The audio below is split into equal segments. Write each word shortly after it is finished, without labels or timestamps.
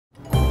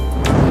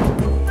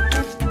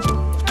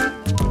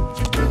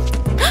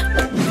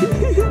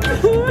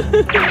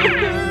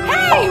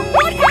Hey,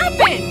 what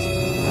happened?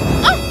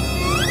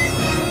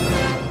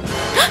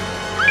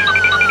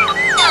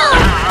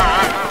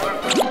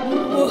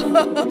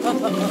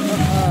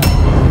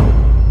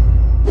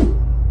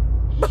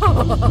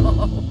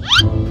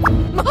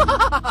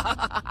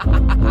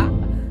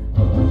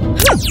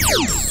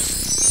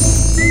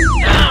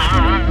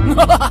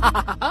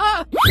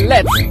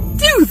 Let's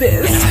do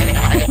this!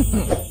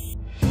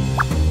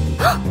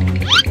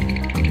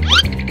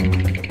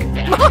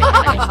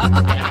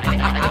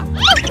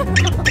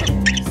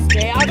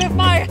 Stay out of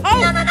my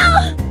house! No, no,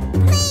 no!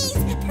 Please,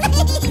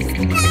 please,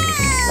 no!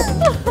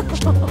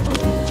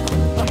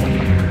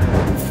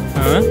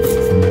 Huh?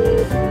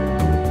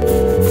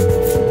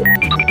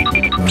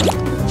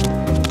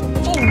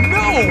 Oh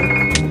no!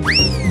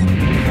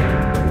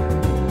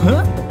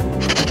 Huh?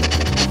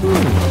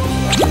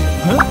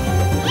 Huh?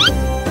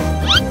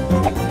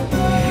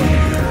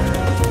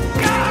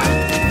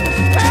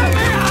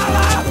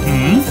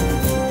 Hmm?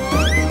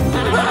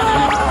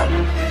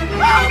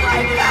 Oh my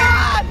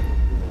God!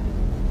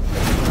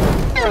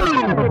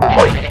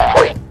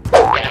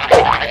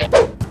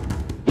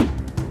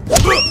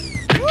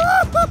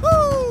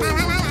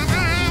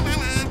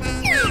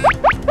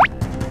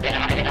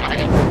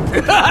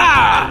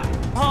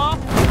 Huh?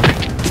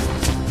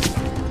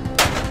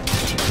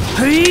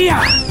 Hiya!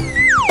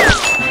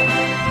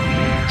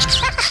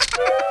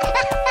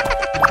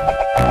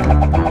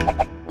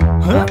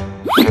 Huh?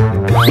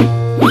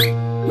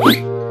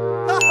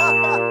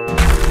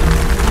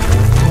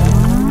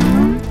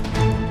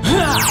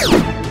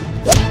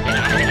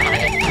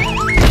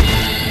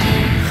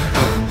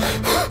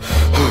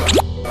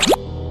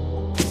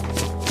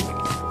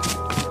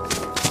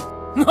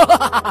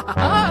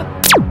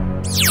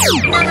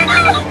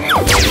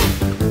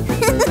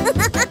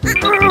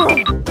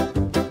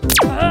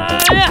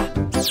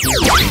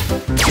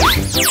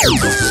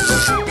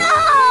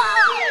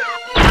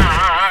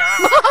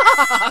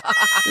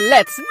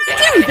 Let's do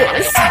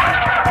this!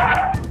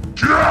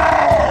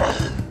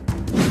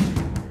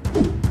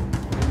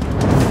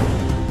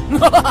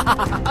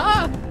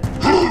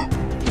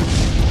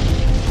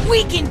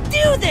 We can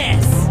do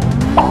this!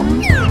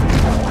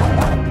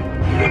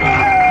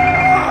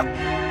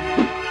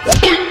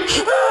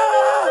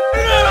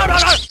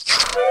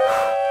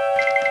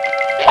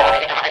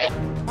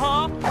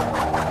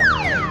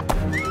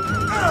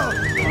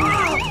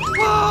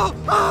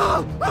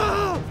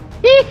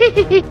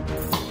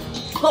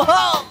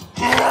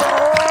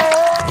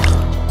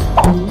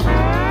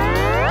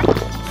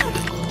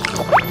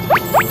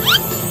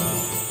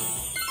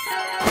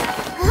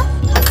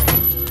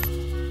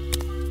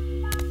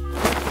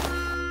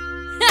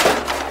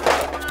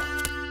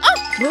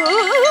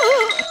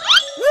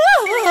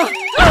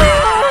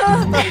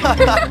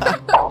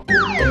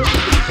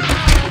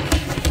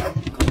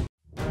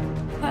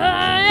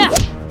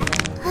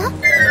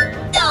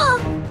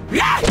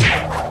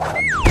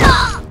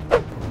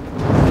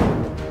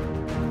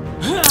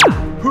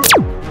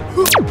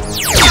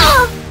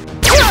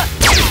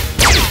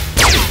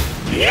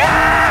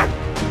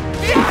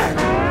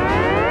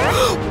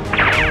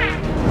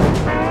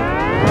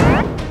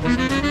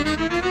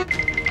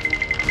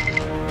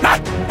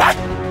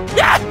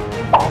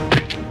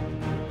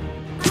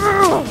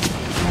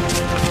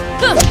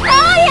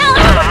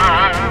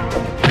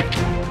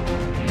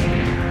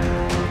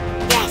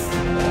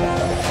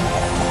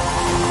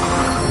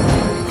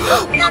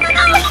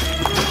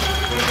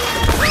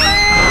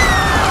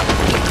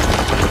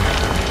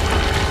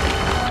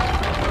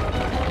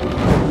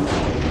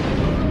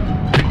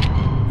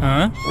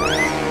 Huh?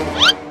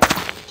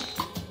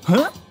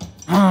 Huh?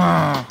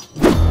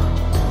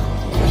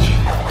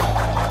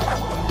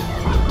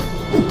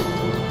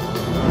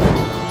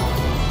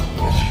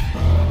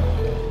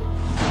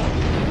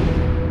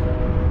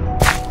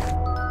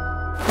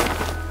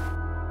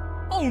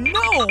 Oh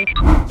no!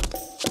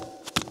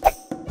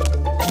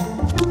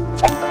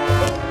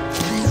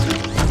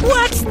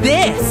 What's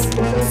this?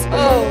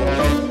 Oh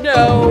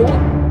no!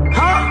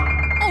 Huh?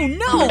 Oh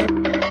no!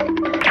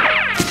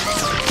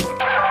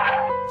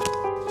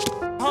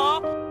 Huh?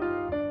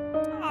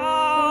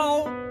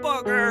 Oh,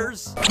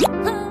 buggers!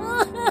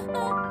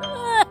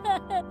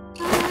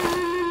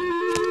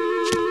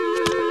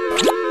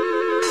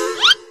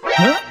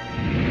 Huh?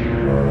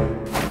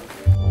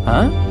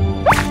 Huh?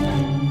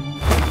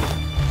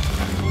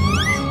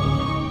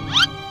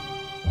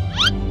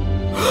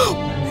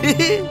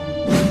 Hey!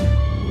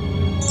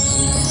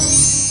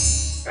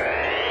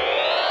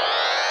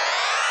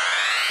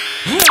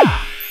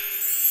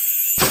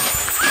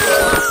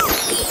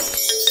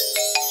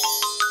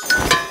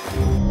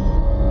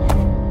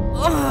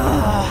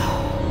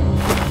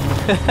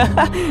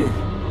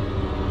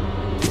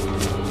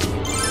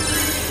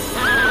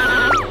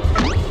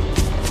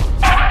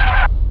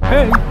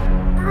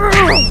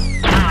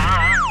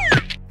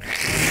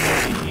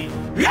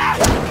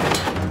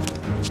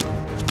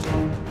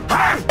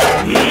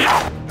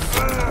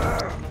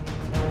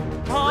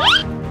 Huh?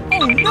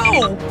 Oh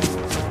no!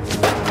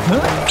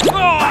 Huh?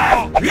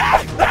 Oh!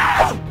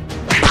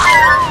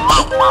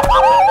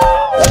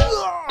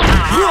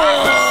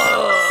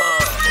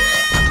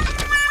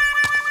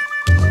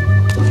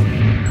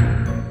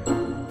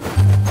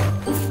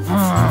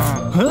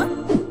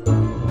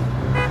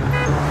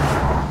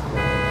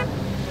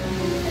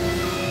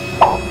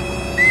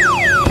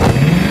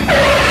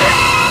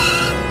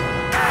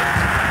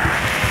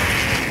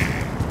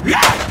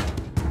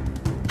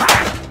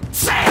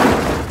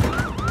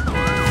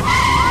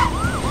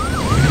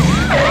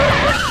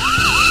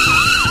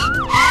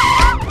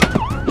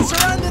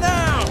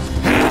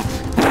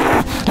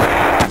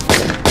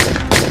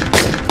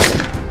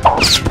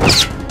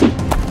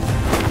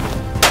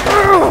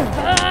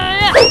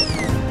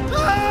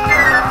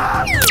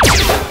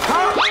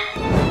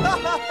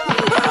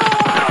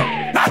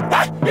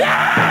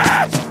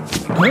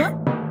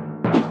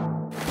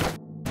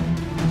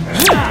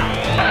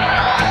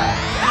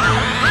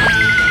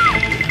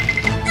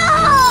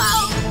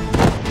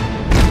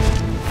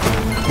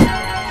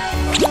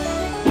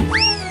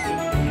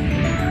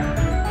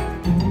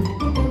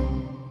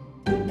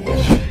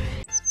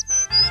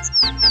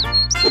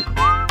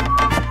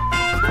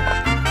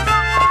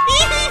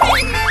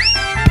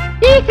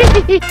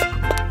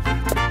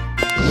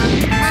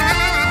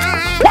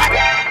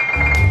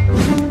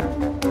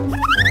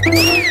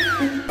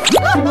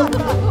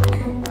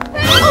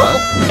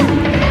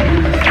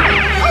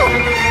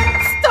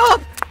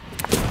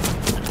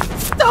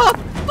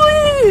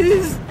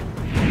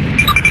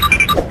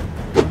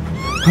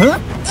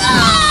 Huh?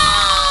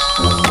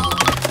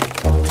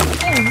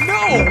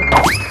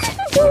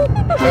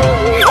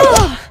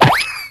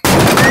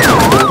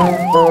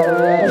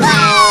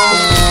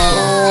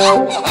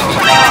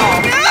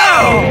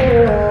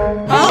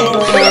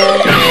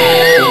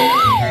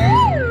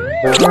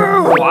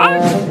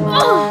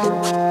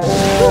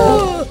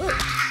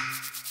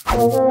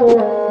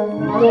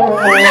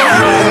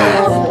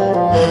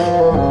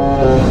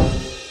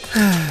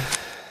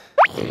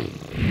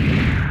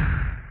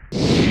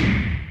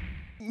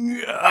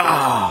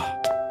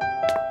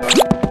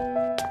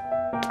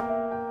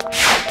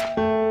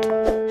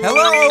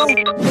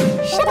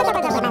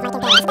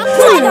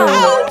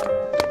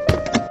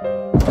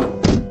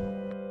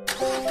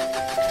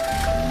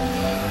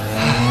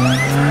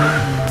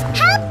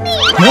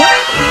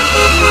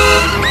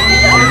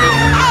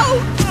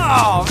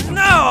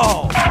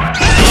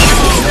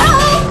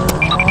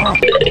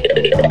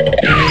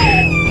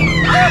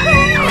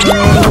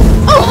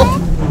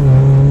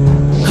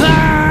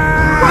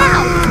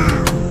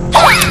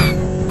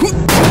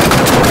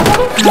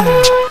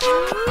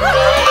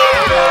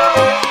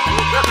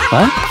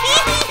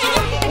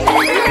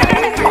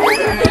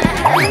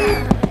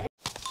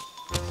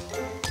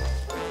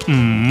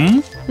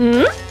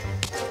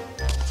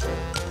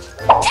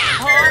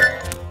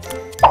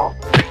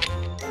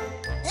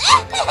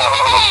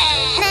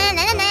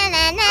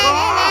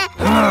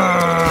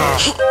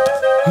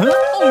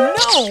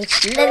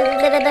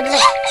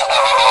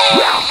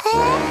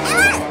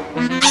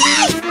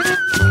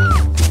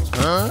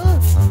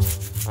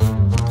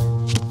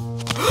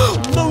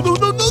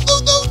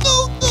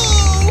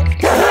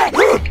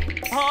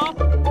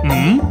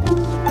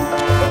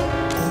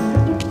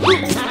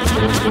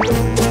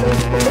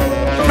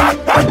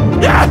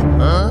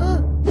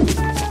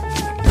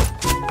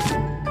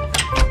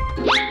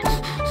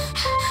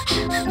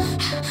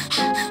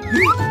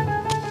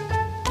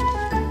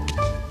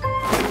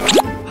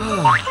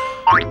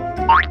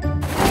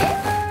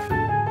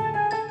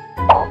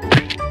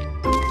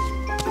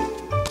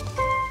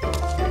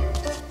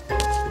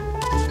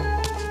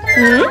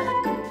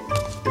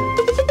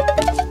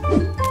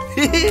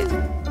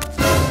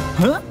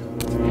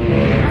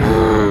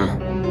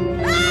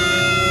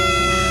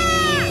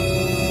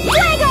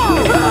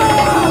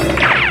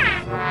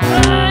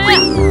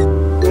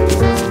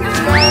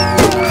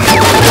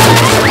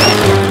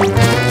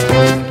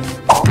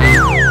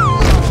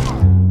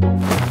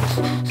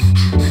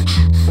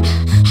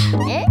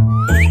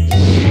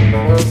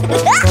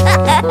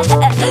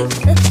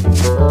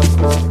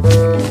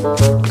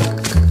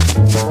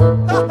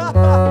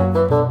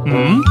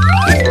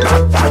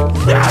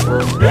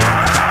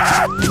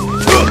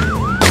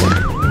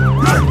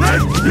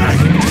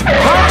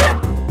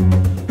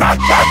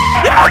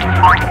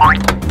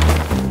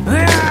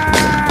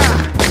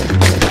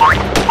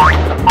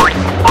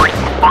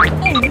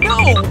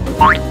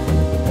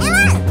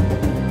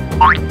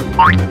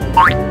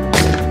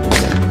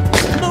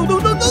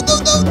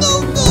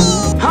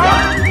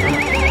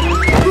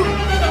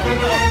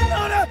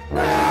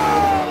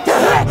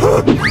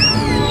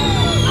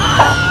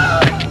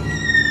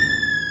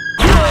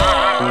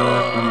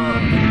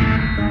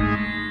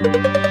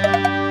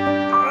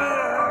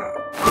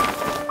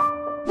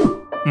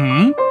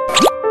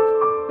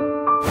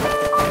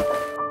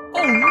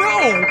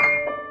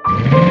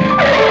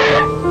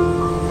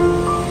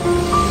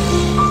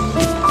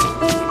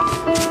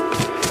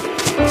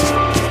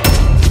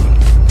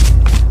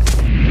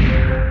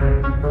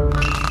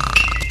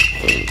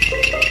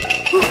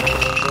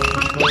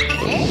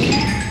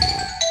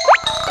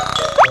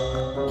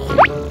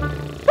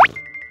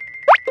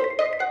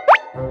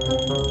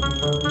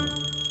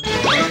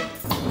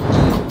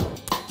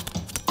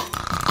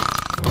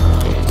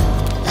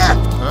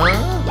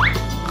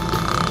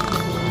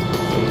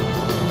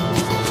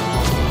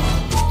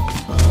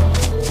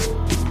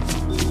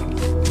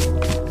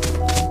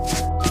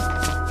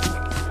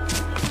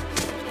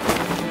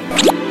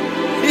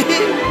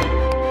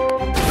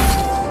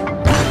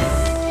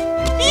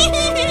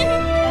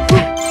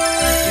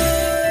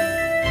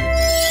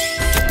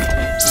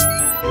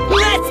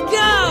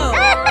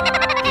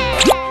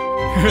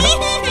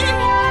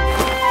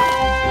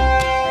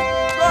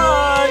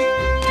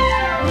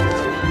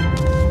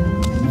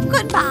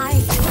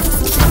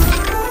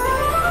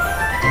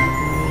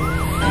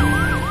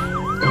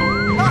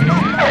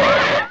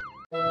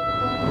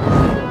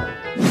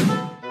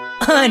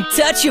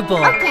 Untouchable!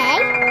 Okay.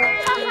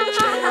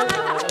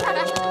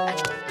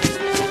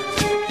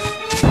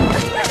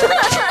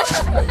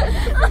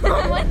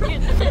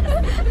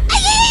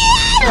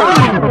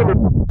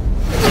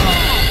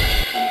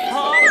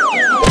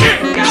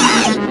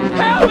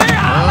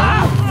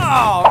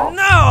 Oh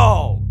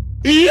no!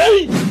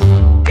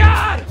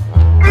 God!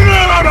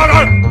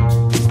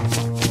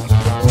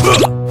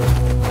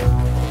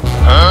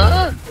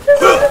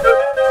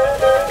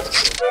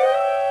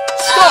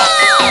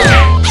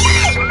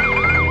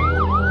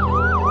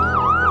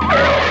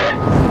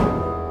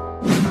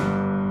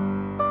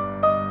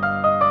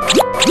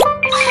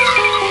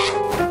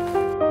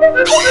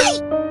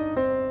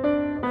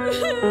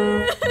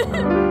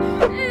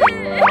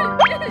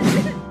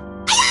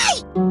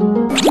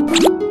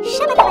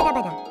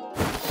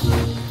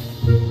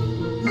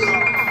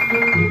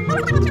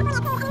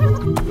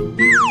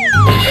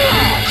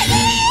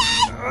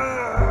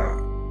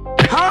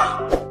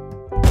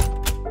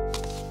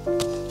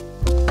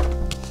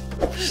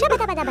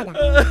 Shabba-dabba-dabba-da.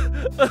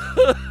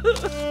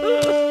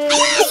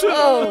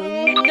 Oh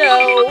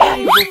no! I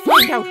will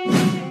find out.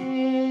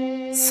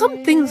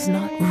 Something's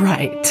not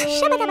right.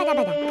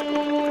 Shabba-dabba-dabba-da.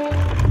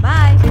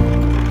 Bye.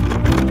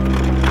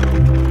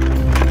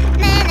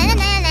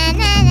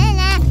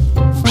 Na-na-na-na-na-na-na.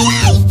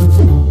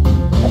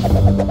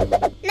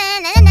 Na-na-na-na-na-na-na. No,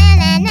 no, no,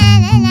 no, no,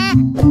 no, no,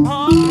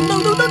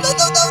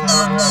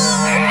 no!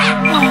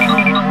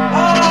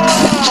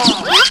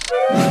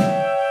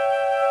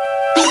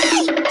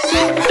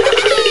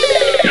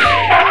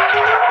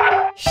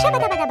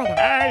 Shabba-dabba-dabba-da.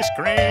 Ice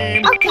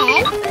cream. Okay.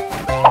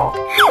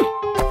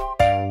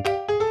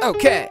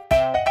 Okay.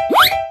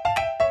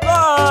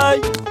 Bye!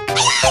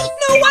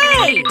 No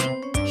way!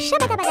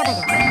 Shabba-dabba-dabba-da.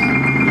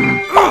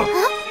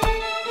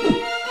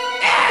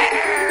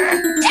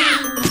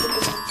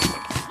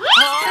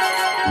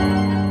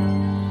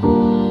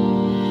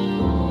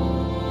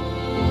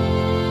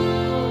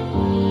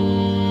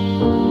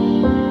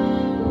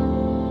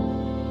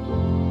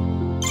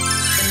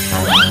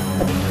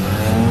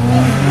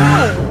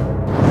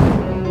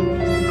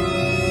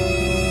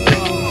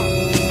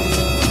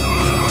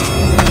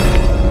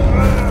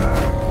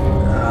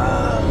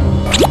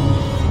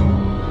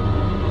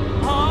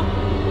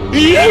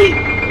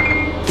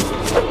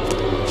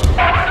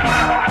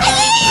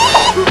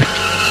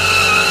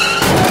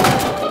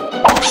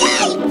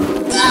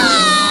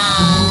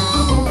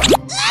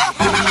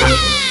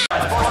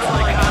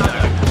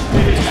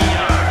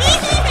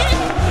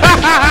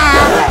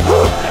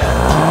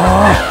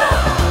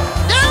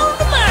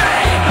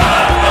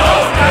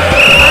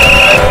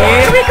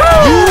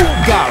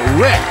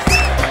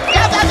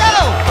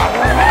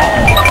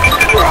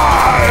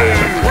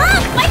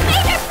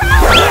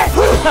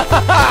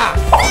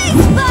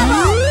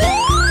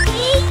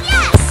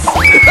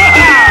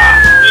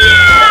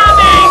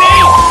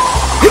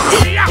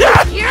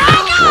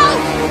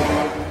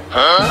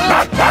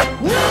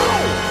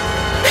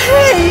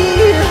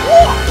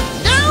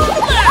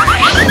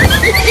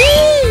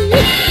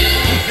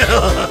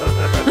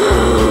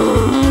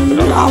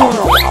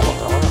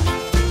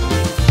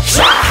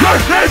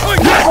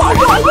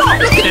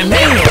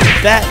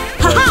 That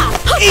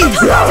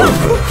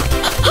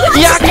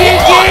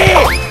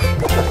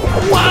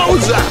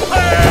Wowza!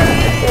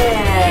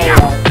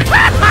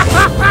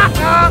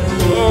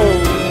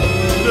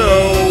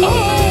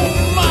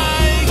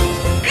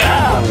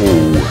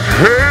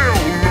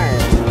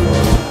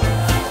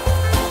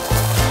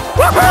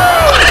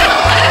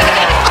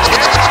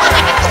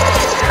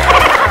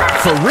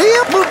 For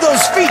real? Move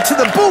those feet to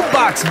the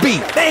boombox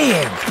beat.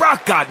 Man,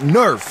 Brock got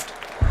nerfed.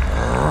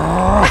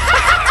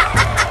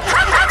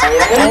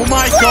 Oh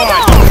my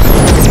god!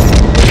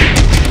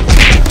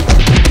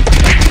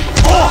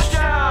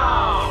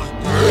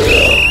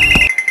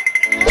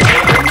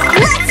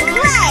 Let's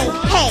play!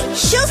 Hey,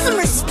 show some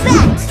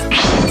respect!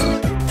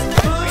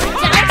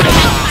 Down to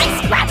my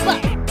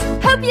scrapbook.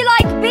 Hope you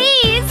like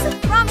bees.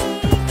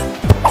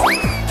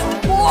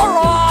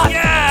 moron!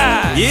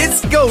 Yeah!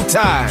 It's go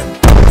time.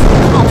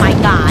 Oh my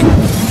god.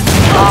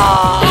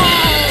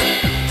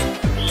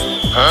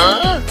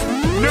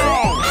 No!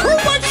 Who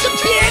wants some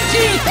TNT?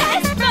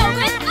 Best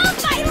moment of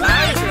my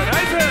life.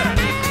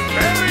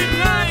 Very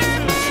nice,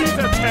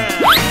 Cheetah-tan.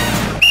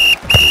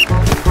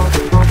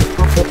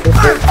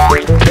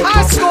 I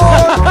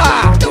scored.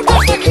 Don't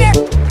touch my hair.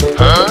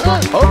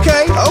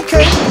 Okay,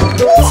 okay.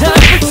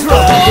 Time for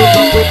trouble!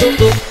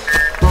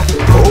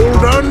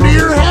 Hold on to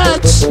your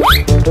hats.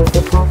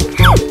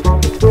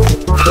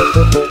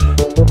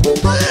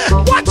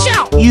 Watch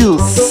out! You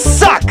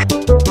suck.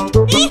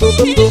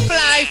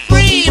 Fly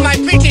free, my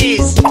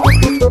pretties!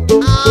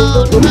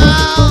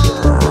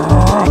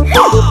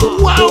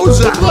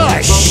 Wowza!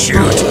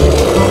 Shoot!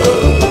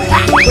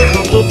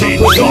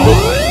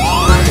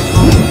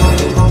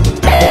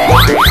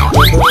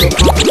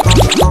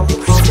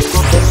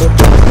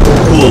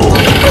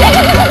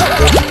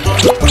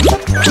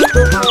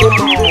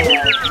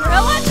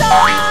 Gorilla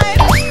time.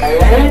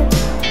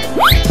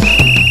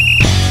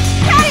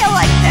 How do you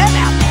like them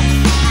apples?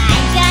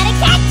 I'm gonna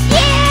catch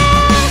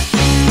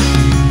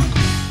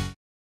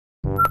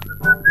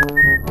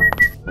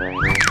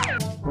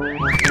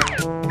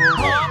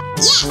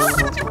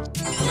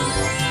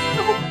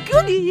Oh,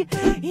 goody!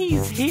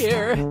 He's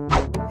here!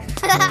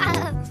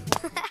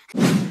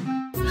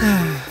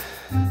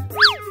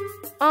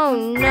 Oh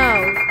no.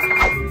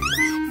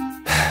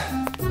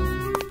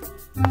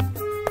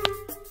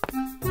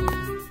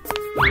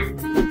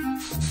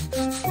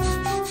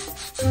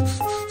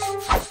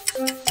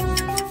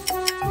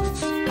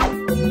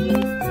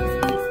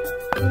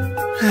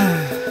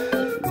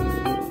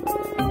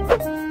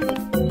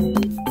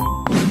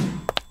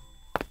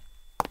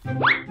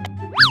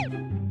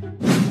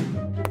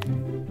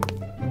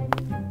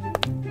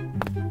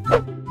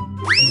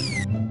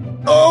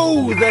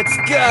 Oh, that's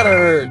gotta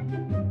hurt.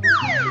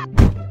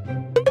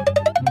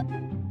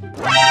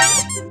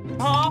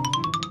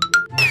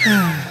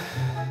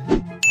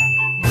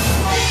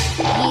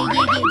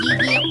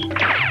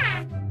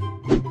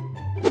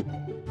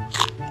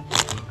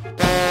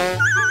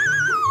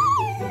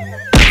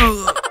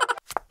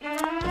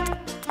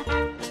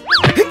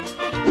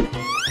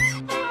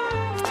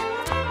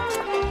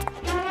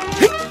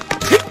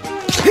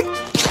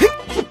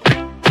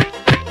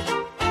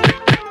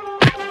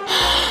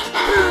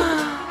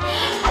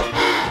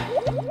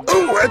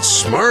 that's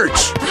smart.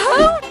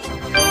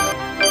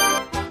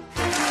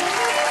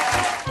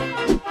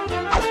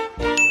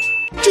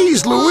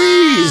 Jeez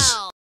Louise!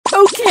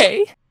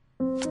 Okay.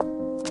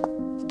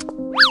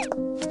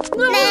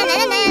 Na, na,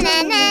 na,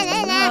 na, na, na,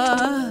 na.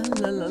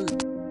 La, la, la.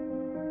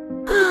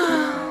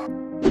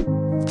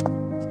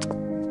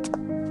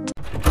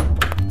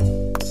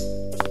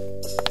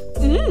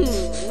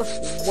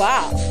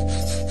 Wow.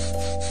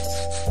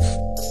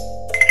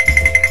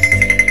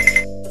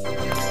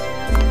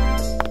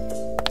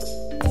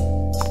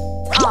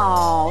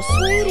 Oh,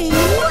 sweetie.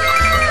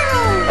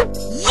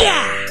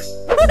 Yeah!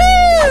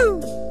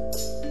 Woohoo!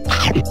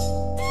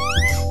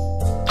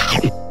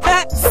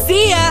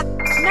 See ya!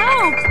 No.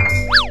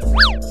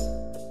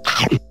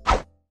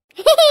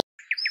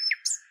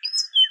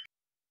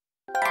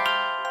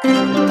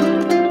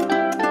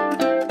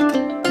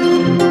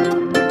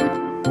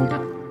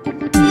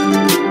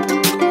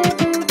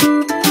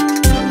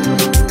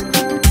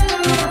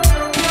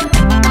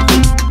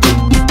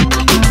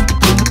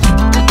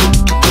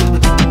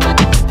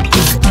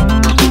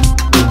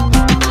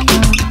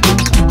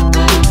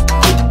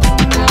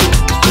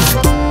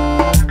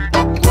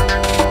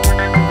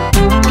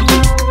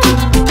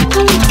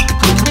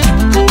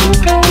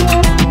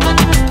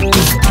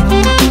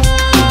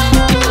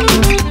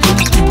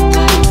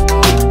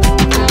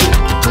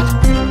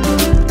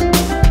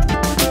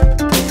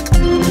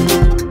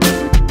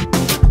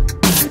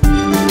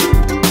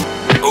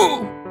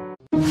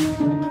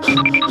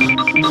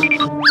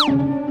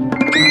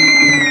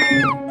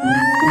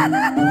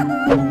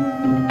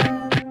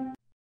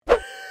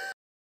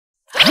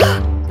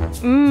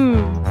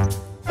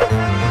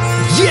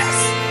 Yes!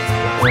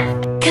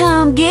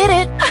 Come get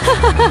it.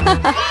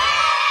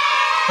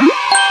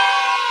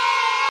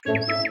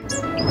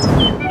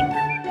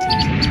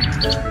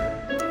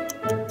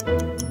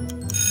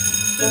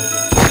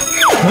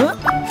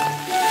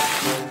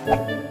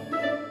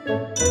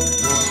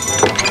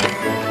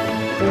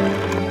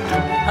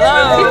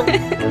 Hello!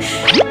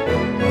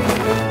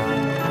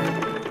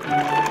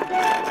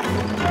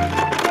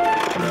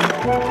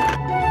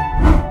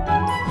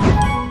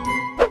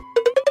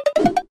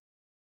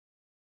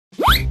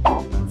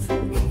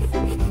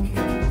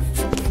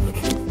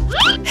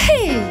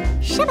 Hey.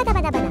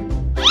 Shabba-dabba-dabba-da.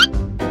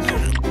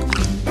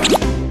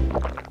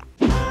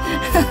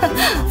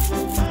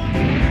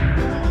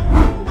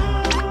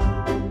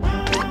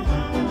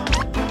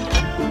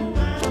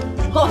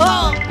 Oh no!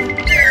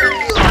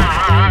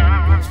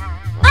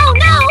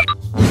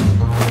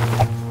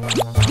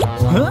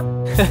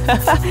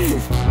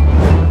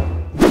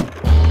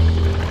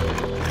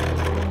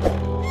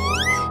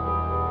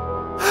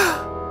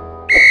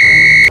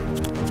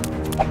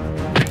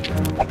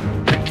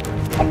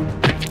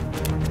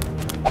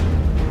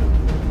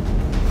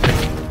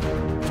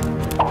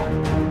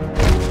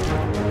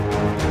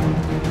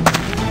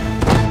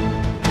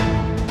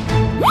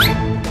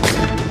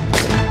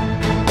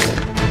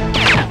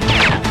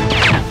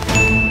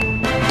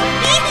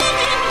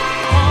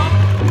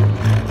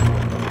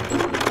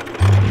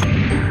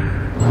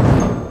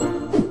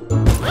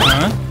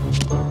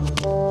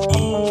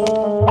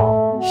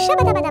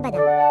 Shabba-dabba-dabba-da.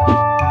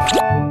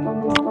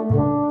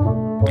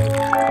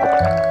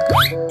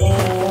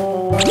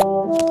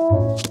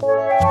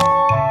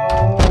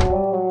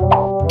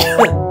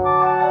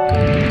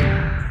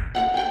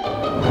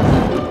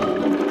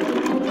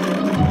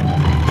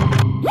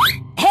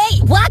 Hey,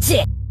 watch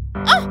it!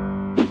 Oh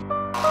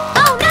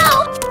no!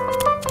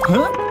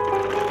 Huh?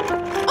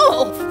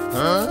 Oh!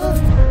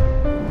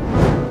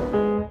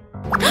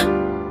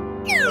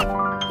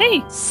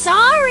 Hey!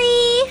 Sorry!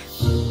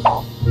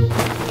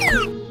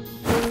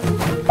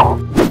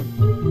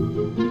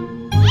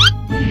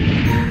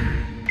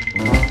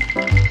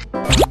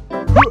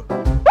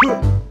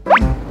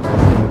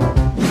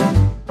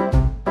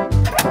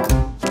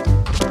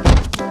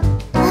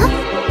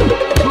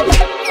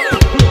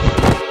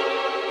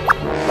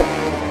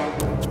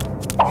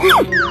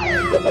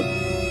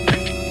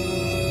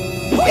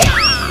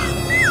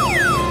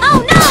 Oh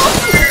no!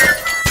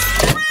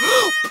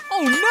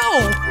 Oh no!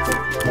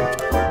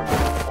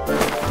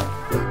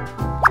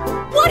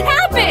 What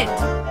happened?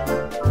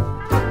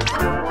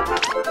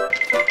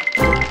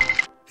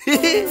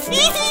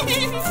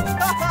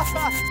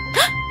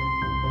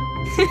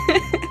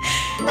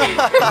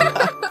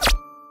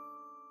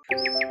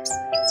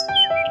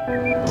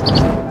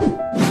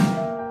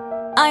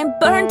 I'm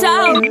burnt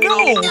out! No!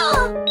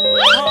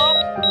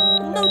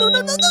 No, no, no,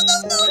 no, no,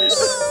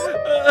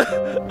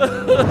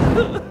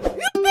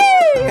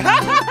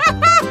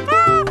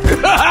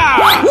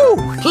 Woo!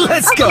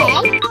 Let's go!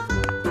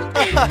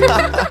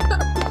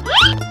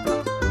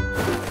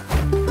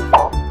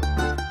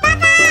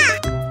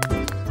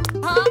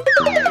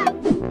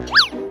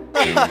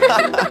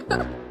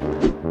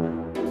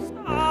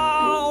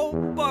 Oh,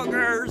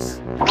 buggers!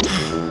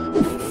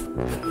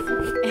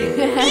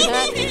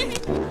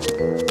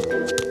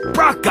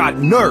 Brock got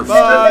nerfed!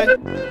 Bye!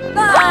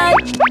 Bye!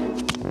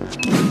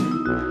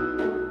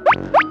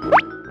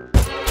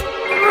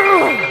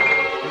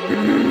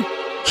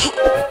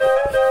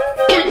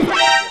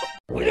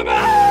 Wait a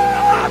minute!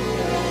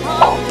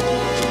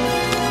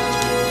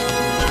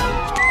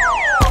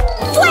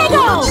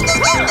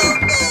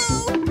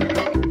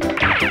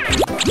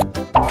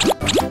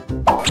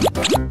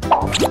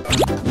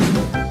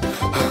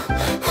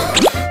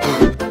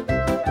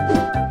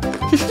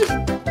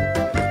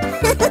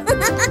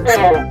 Oh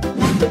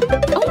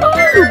no!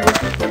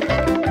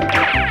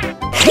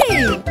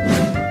 Hey!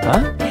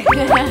 Huh?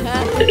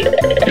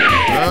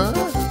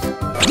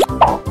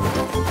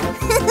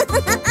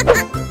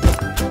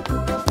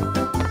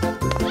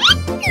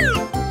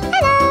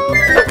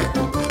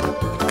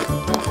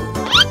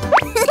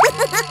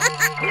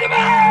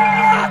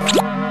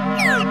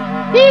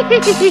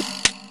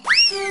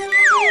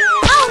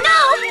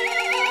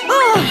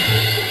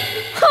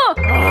 Oh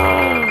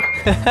no!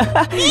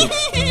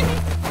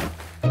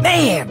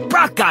 Man,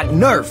 Brock got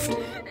nerfed.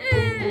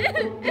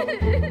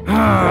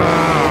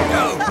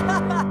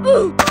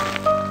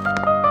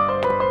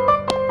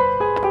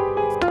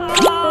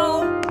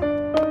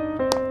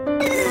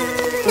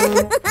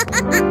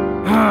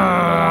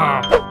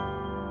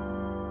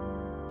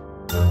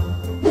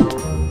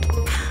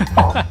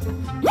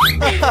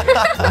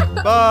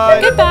 Bye.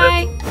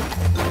 Goodbye!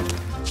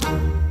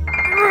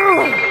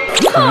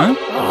 Huh?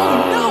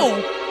 No!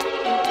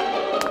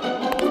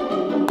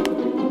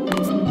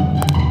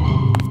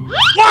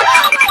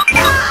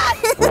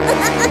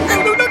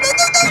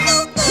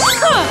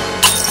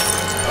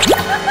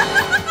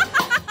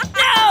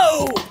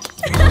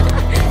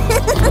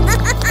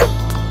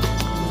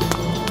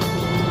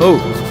 Oh.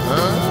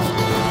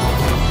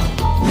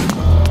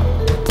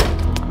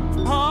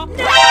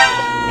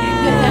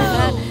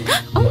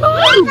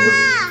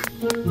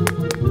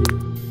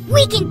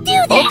 We can do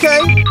that!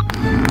 Okay.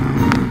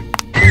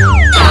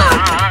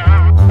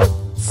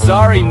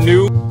 Sorry,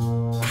 noob.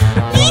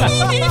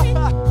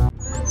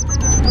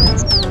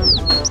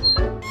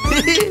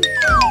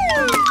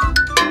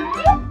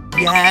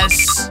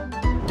 Yes.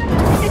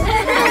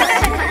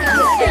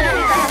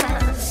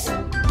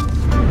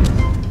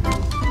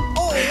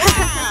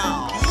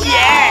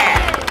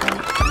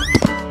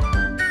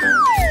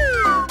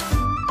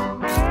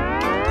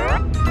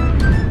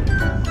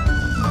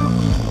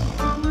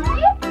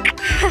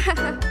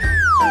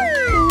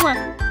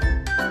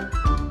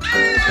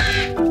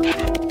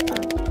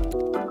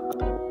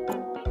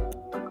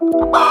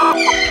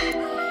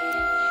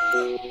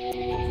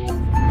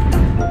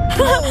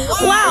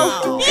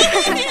 Wow!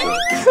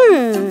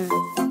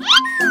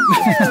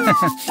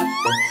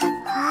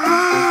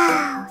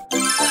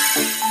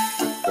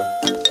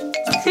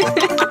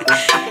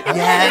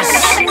 Yes.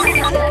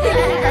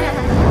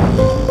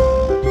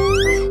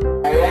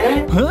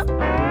 Huh?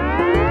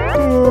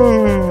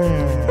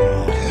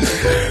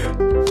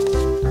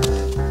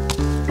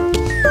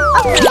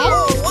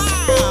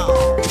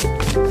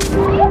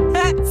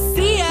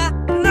 See ya!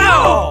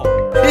 No.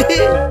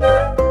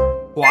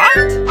 What?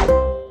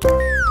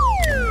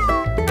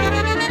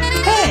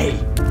 Hey.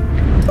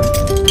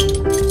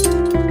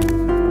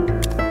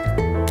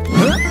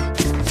 Huh?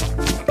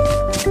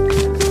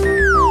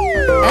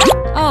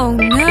 Oh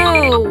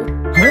no!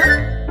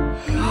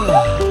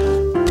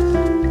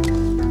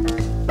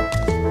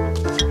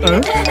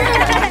 Huh?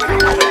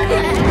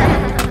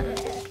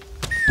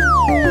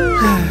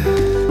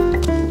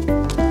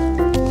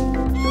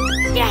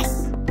 Yes!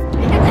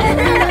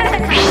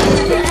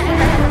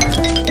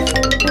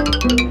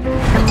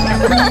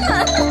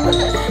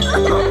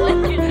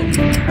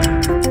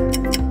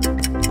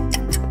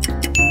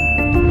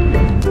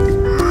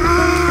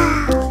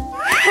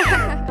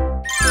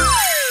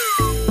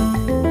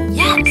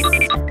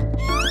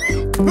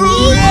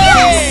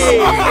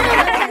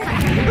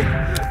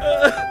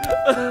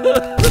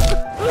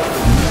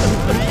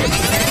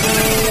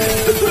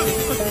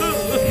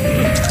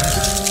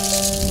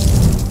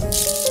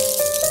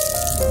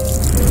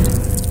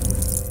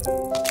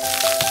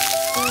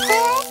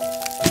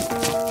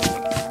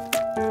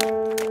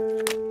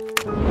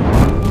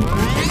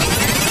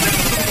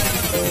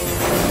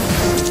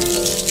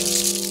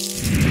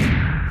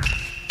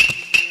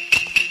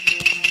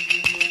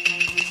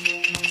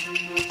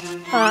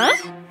 Huh?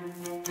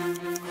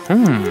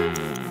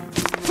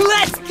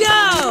 Let's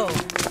go!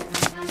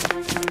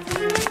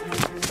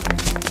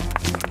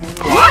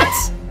 What?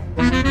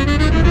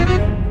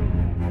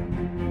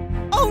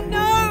 Oh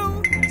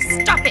no!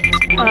 Stop it!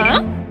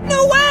 Huh? No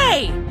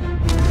way!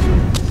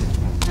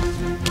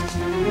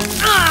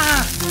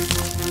 Ah!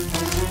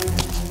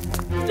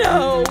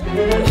 No!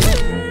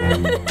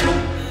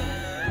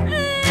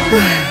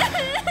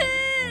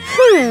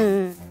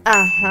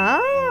 Uh-huh.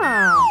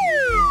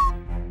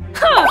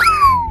 Huh!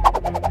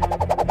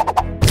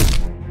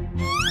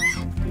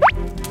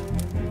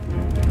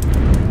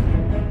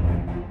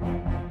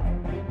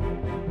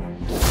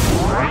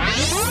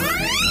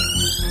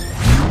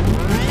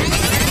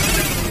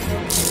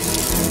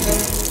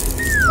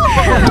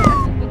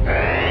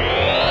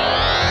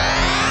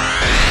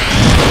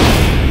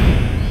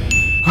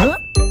 Huh?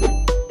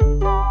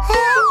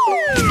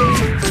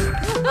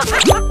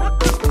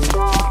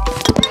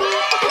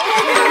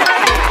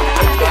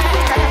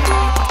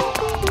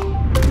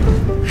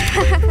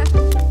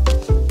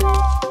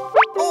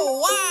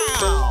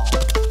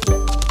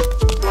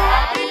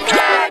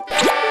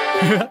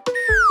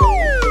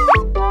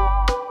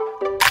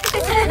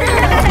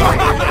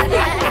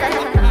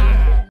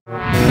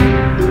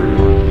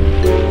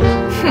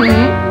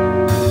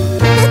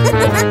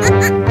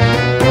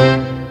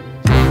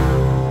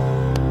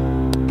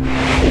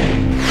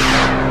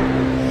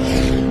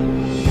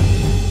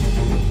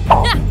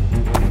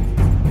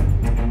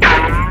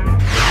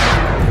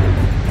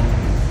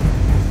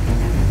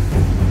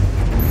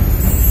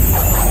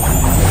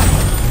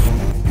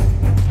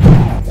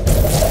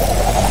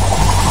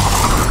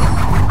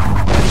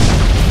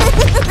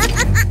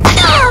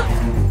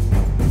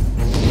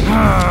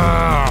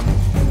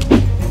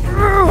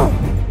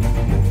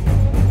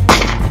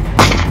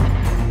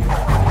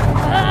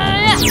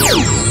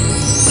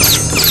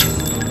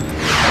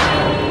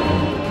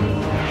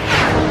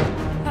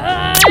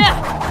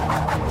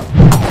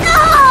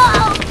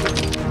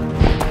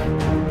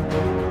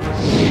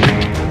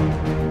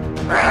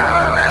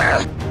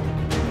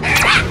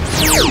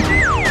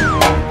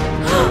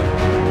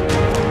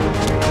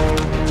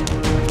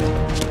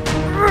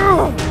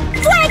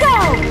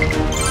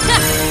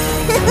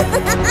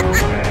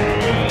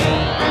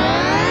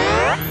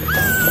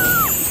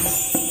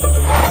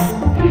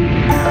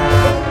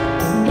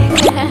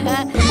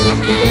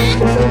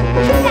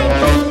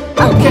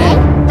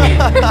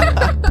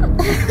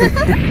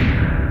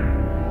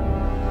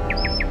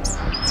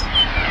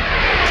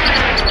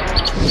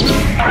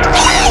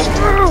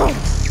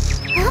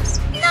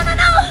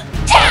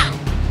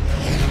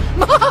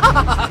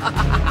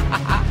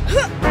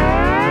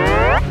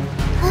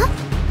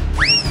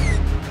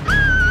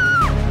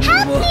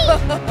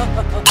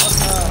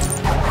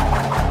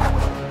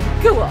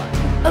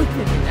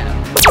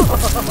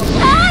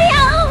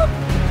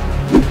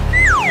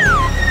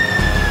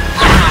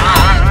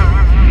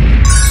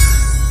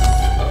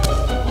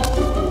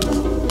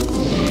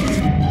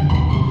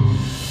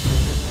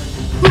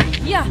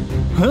 Yeah.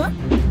 Huh?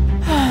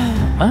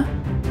 Huh?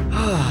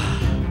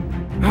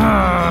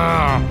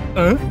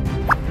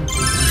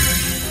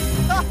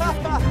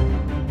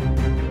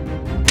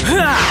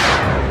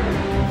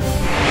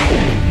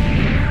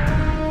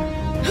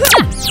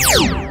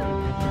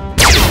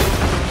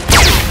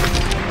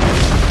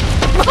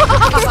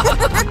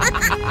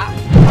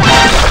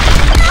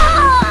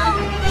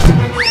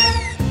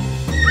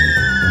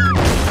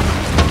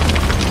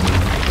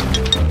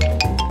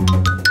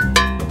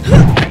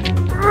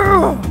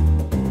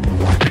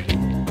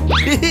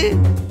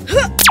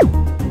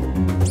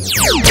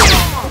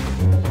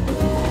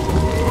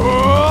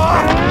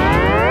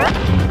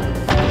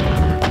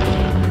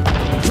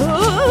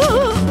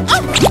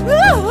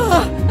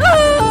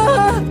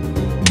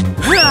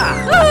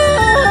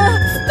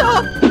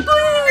 Stop,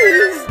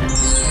 please!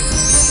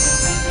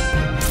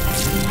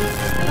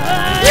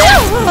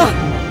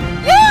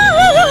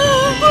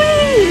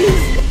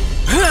 Please!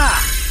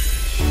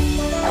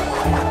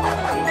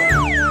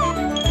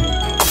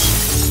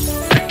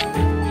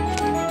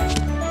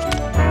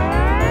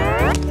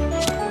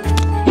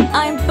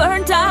 I'm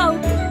burnt out.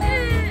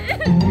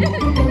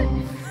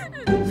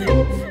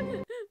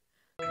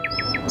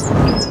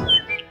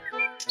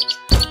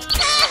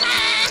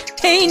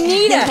 Hey,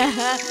 Nita!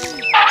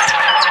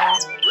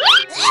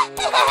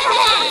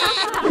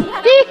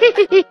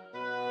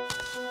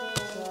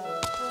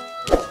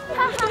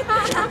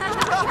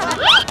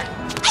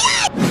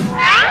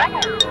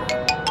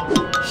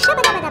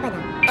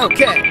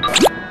 Okay.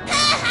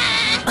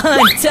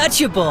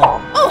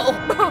 Untouchable!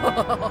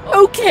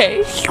 Oh,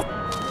 okay.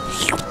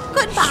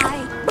 Goodbye.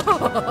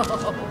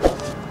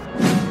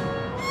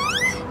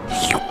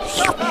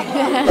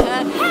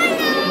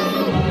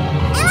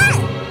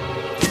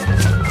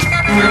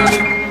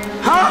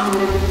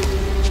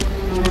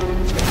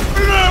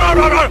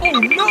 Oh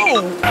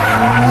no!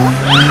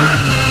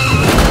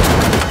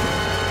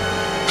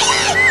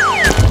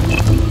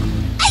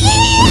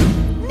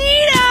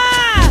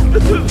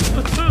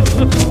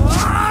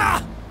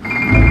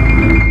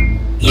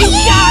 You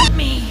got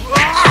me!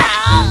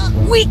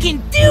 We can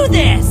do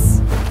this!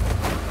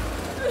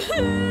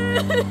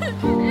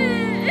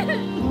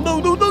 No,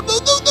 no, no, no,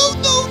 no, no,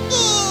 no,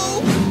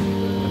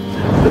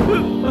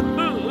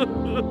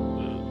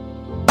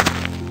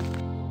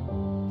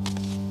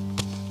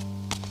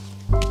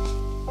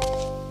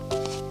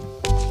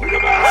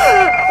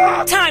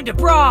 Time to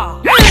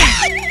brawl!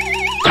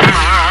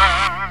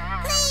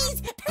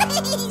 Please,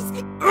 please.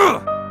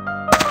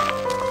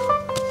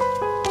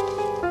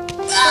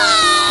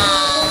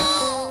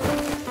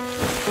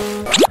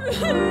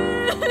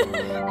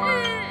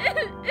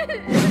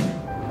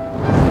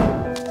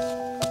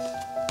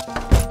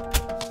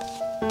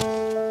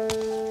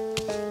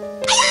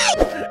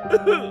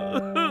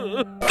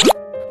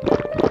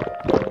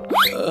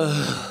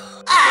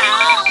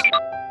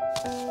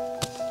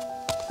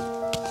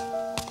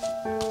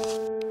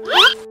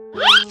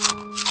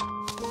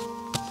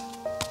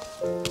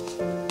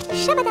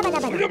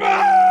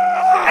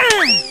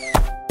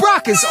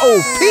 Brock is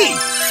OP!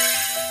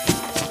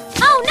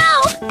 Oh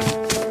no!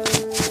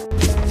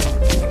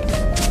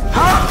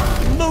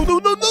 Huh? No, no,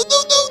 no, no, no,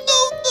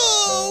 no,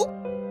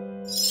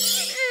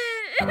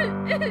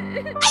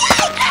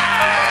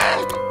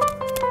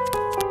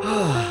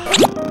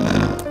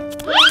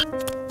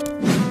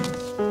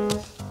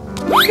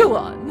 Go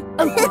on.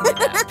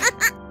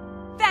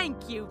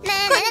 Thank you!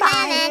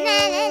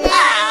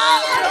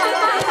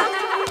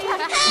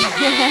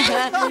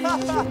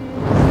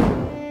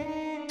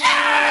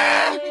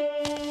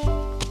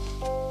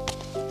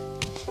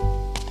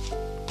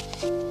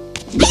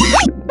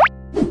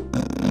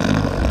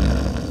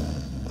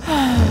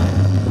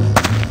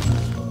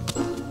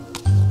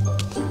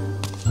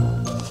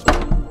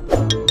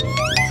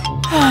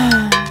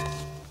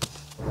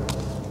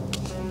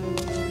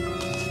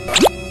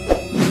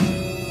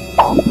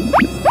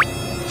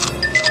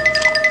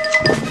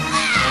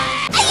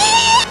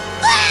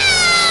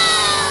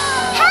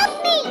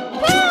 Help me!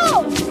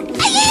 Help!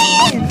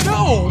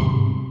 no!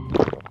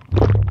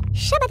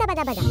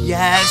 Shabba-dabba-dabba-da.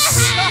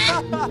 Yes!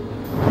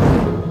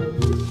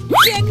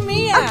 Check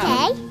me out!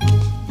 Okay.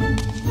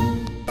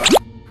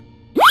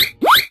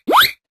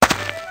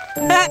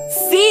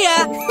 See ya!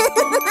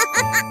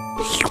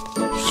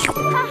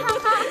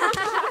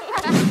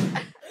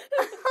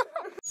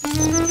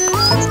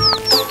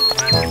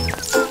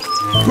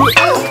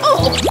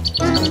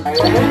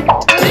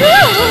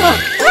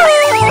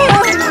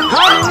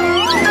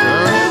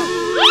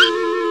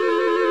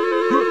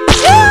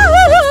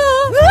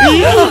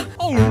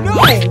 Oh no!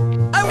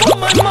 I want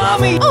my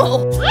mommy!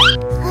 Oh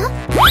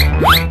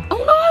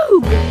no!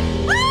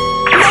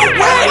 No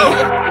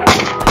way!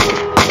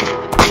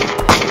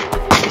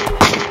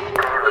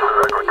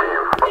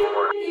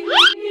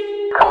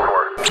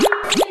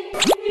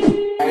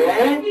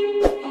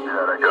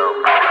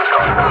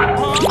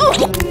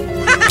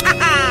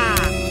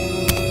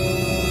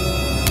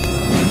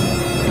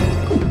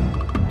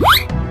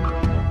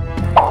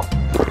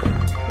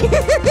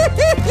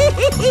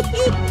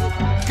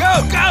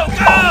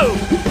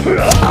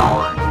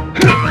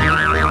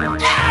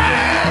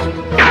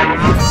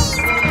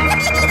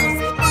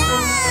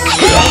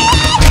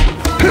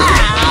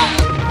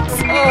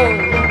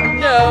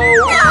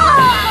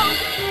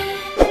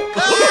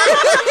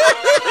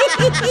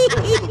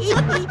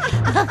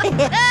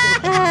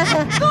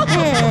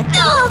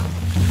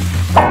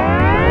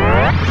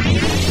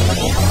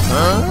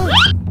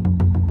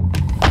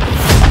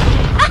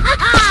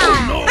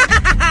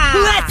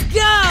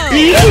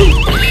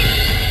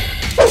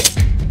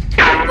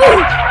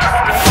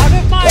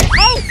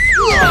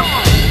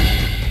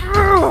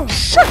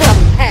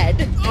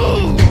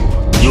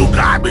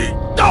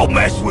 Don't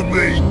mess with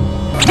me!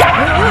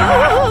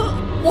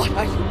 What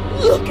are you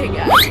looking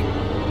at?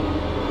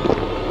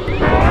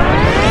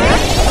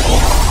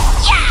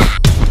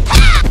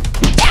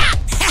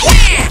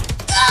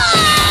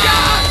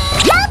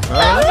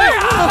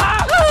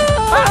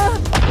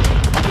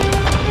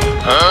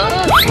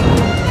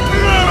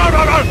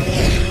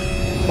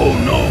 Oh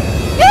no!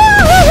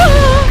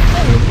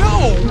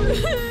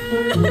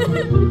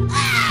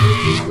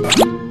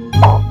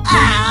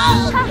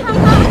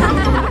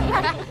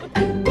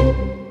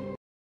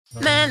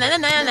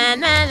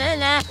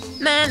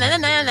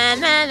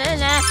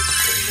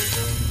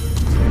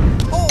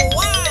 Oh,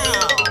 wow!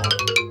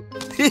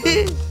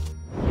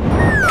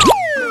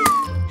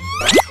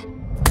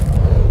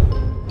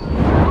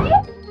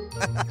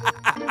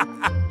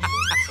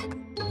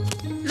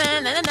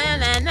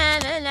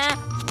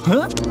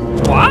 Huh?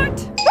 What?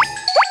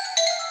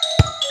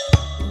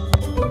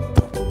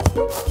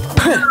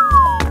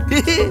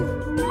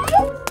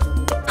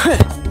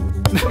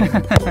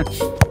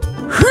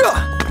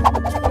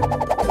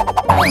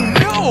 Oh,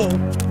 no!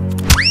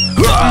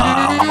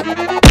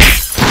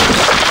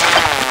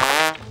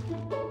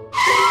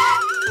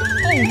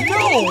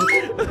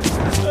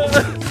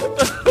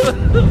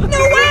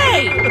 No way!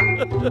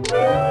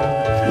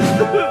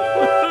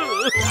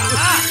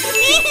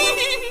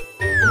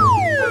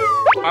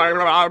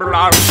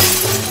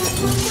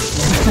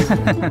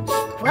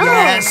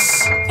 Yes!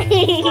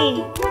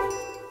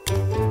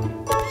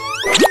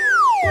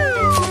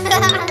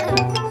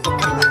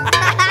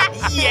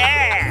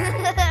 Yeah!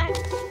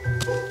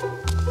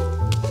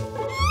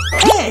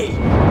 Hey!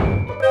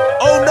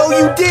 Oh, no,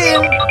 you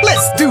didn't!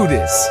 Let's do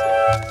this!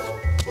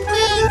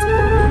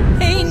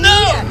 Hey,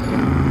 Nia!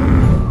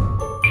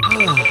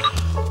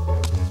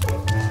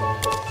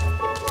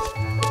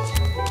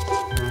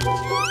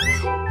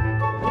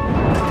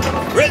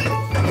 Ready?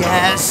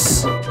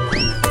 Yes!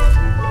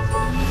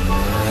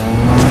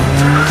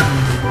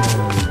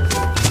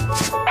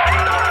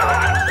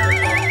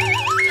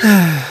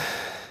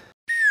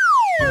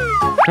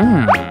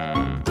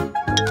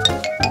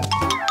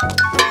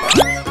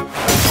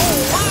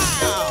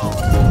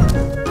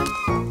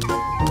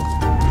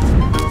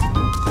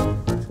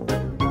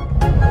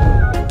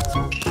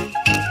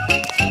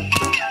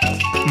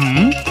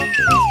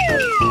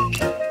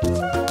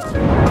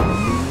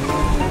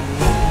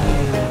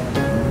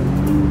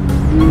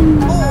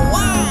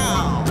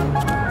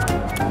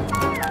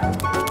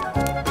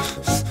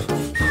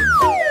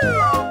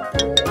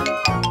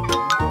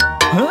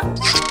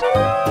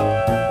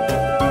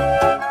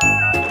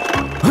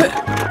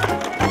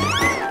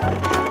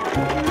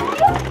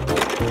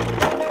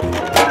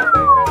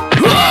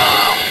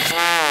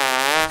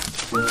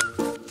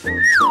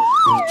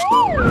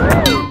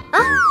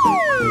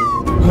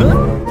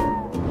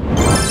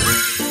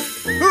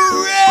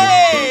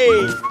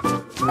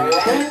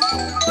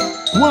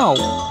 Whoa!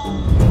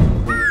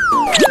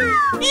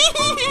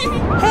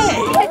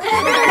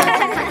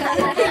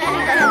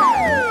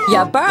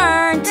 You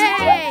burnt!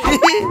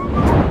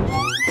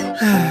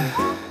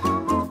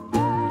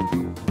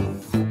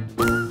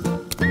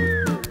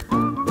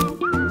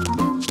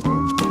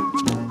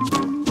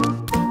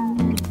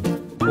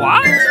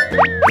 What?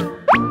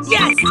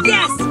 Yes,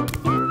 yes!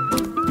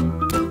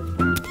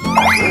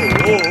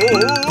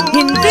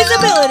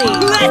 Invisibility!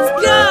 Let's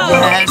go!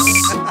 Yes!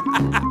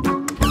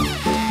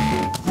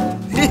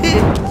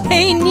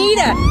 Hey,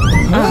 Nita!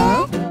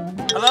 Huh?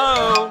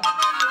 Hello?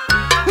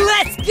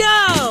 Let's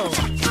go!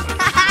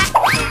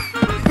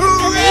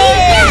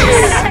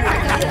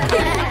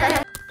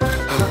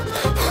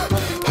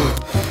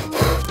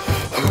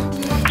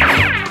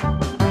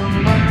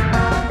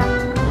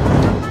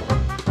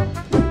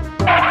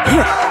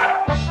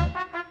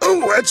 Oh,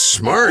 that's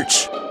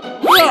smart.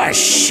 Ah,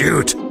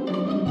 shoot.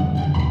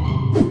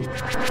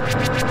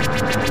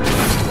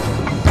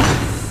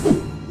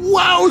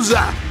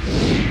 Wowza!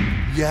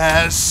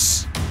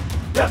 Yes!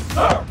 Yes,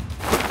 sir.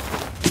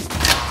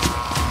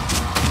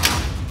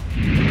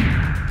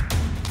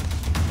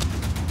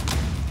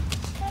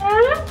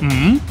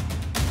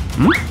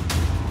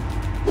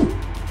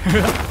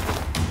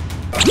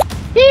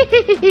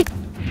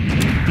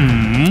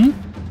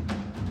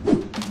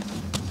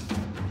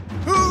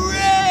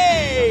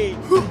 Hooray!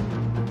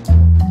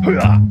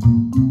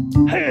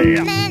 Hey!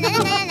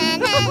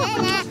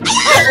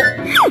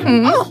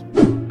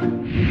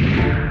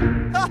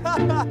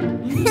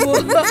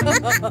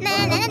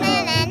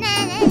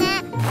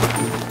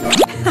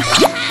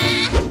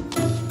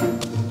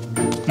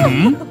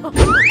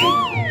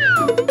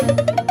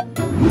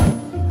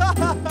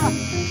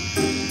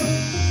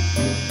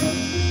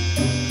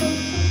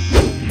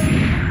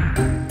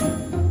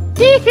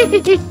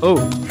 Oh.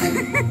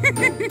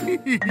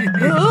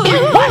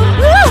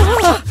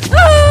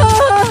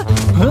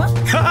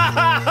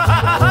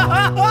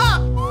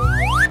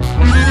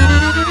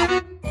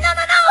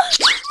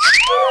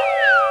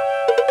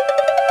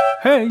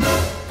 Hey.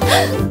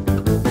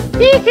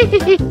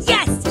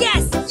 Yes,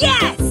 yes,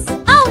 yes!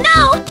 Oh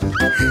no!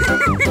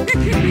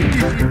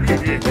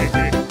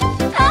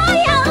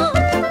 Oh,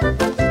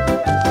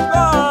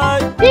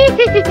 Bye!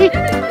 Let's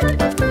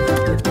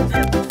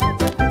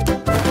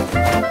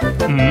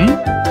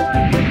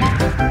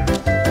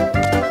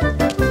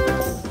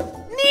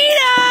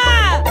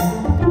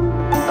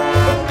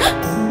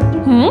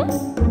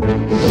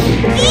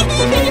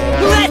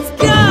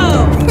go!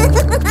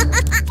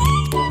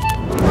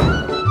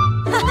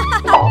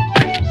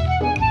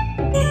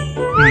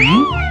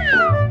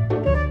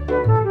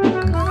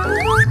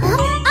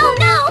 Oh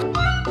no!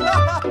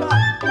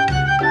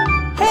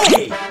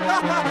 Hey!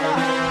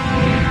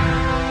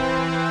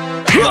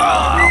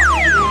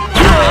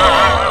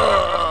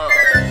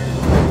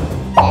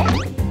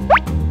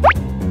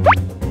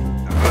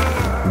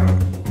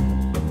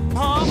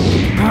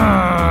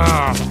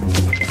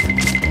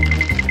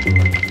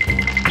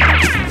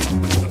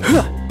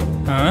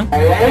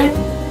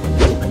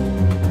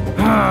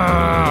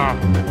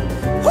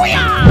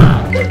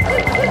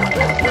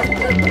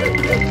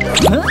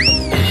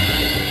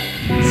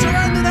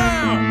 Surrender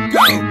now!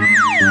 Go!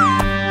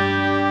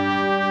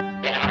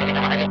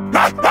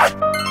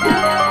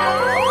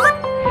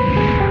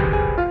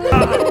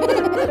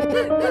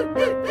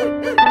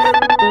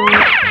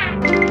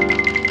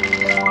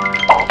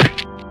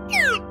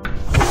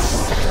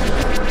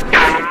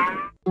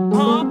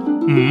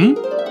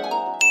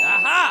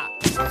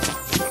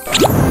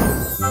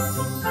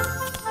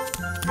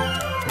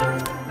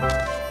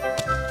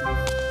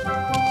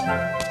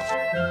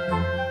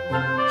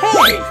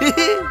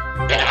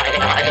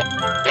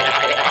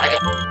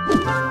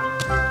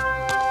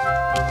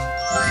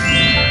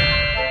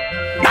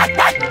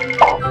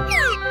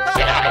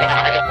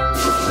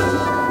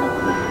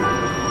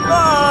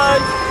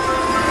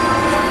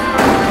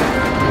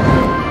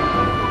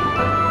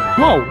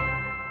 Whoa!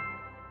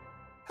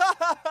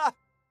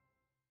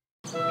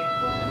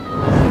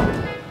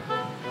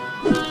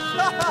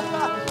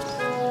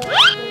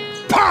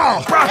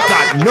 Pow! Brock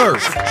got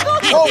nerfed!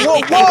 Whoa,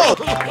 whoa,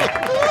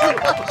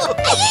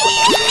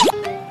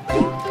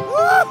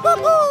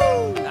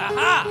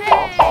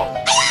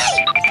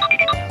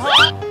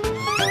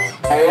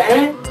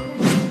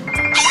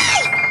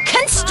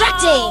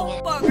 Constructing!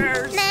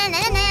 Buggers! Na,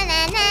 na, na, na,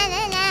 na,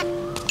 na, na.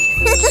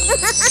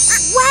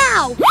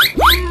 Wow!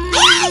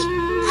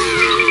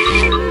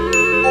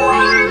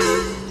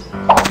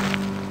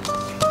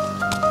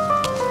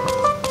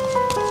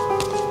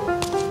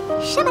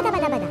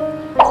 Shabba-dabba-dabba-da.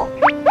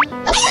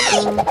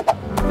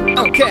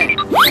 Okay.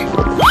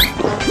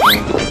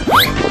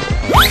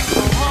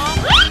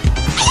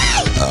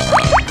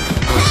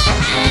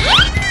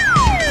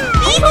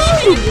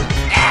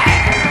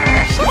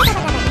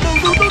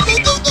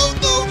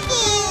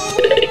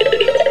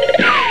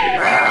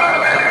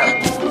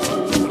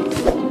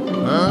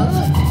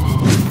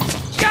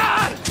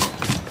 God!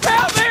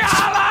 Help me,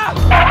 Allah!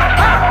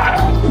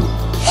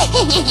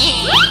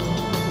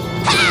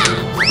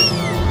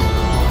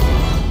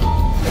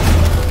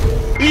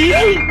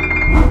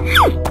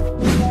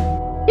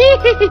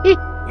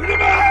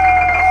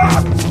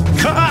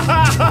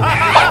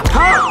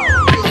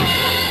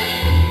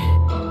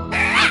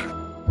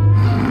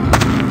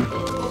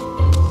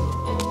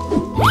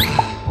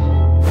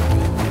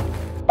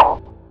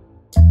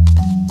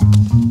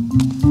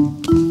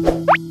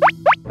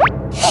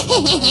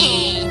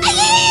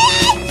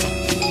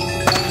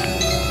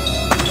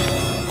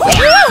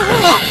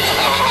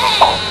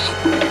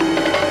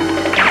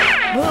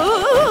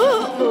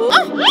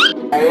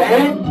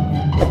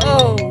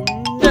 Oh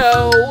no!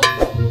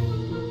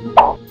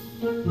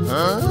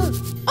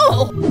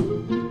 Oh!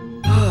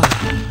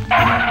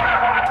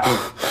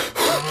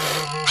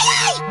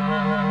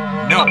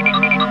 No.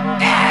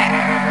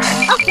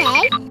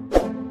 Okay.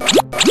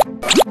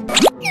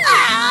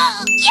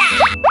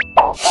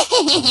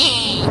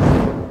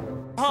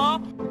 Wow!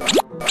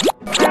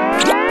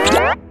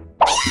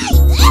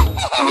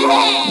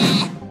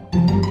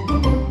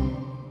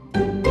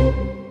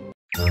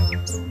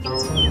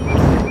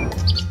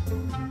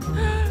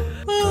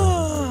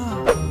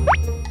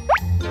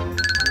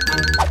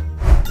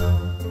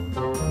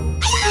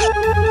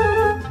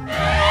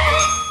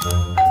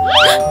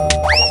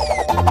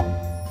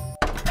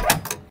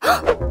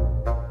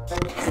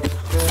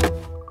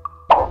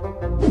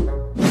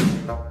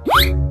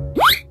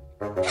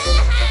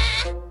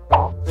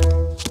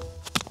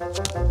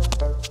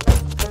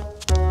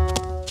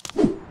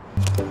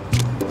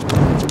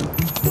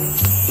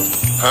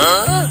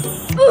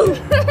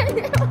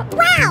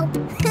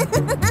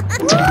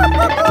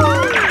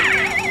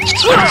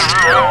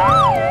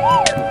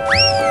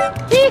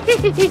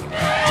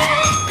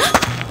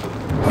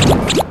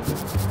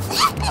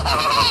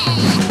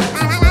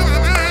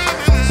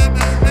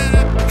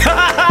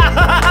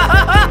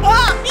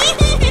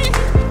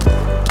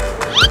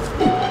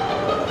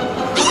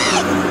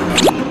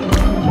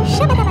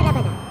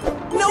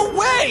 No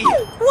way!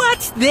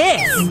 What's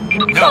this?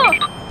 No. Go.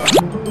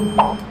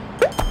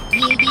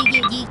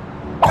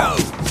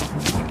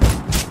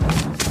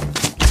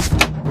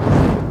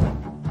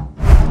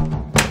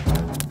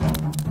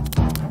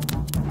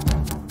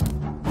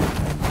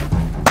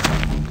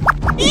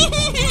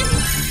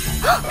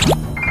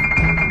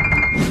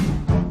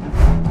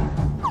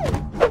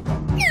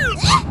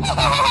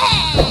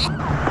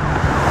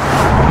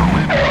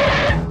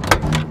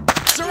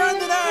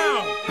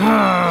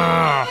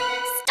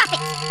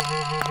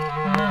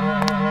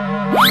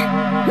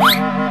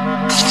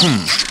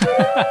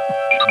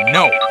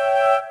 no!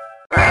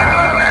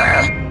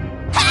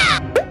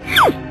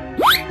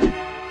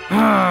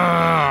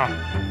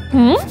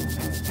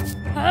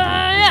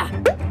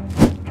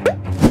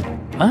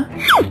 Huh?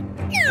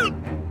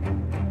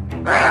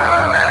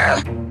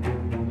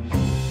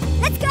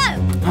 Let's go!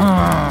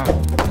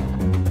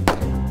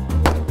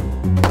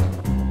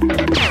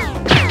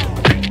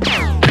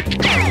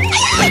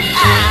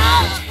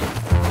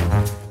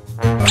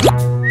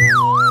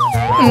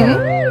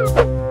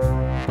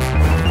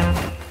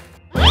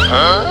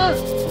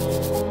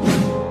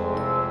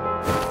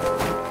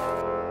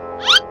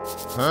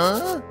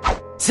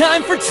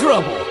 Time for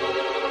trouble!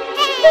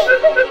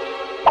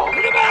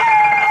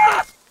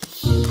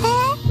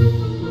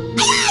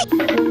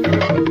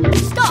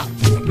 Stop!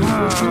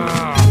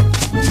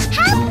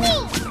 Help me!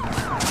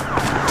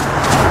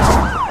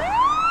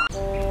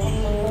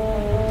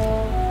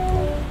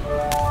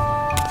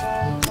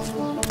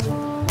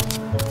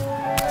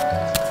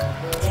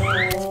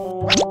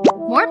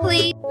 More,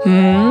 please.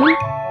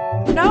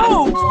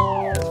 No!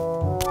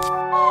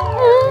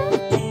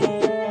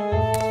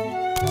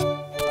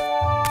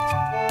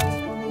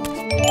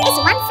 It's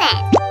 1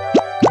 cent.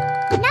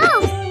 No!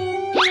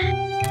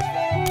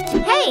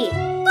 Hey!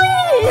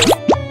 Please!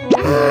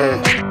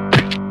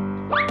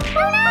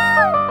 Oh no!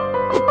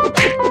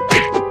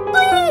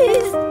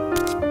 Please!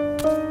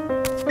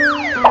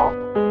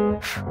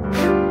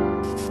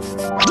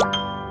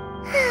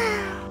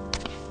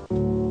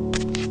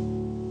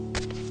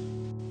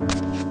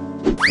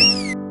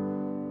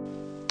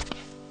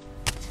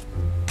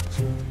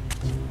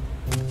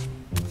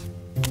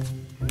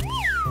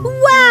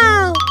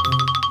 Wow!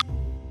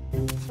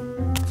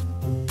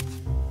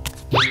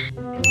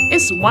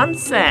 It's 1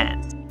 cent.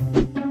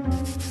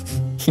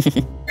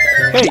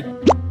 Hey!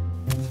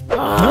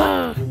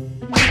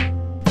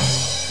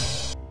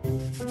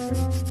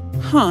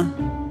 Huh.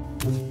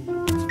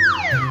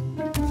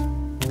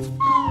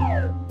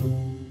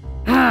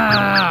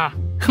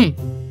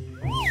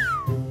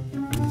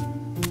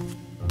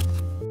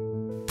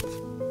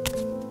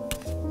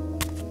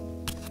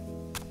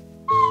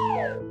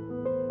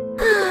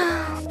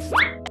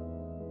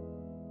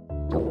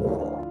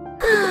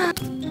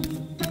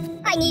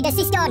 I need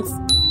assistance.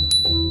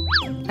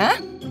 Huh?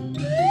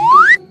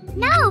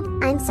 No,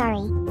 I'm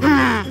sorry.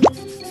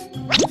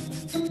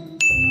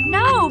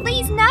 No,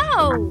 please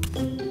no.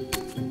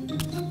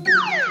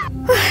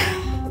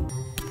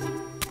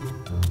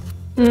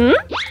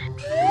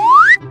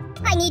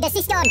 I need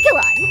assistance. Go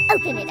on,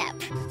 open it up.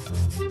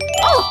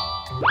 Oh!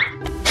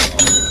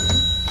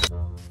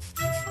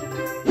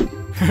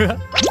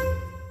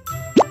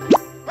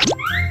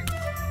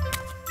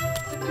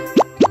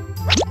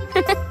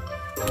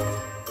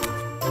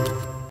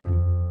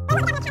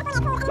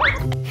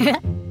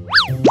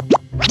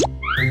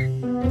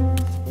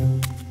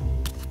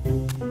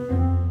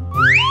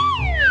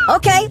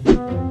 Okay.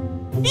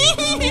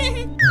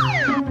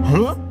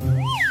 Huh?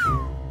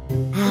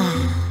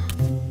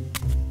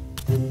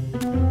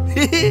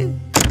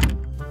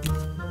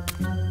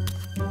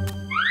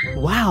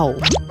 Wow.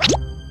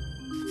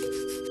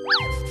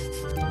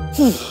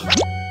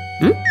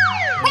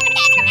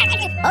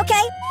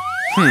 Okay.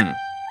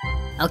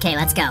 Okay,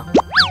 let's go.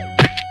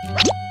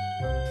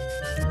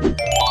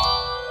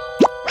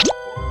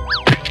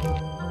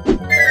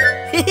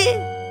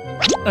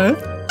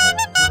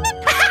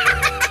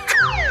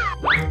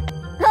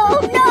 Oh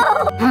no!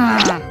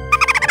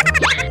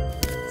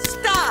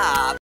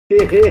 Stop.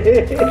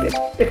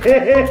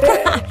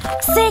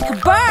 Sick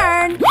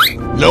burn!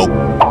 Nope.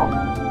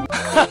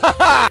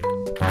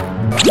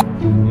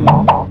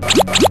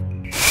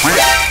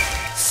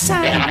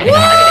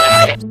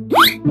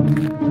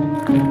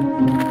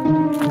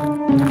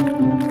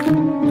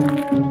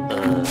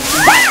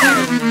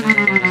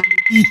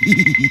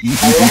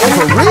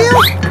 For real?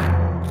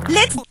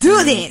 Let's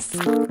do this.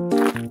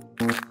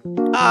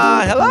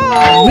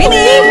 Hello?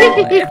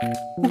 Winning!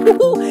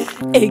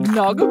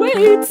 Eggnog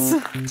awaits.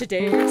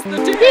 Today's the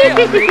day I'll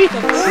make the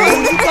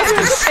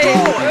first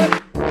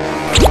egg.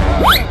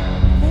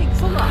 Thanks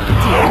a lot,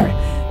 dear.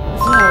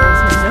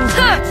 Flowers are no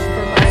match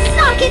for my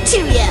Knock it to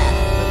ya!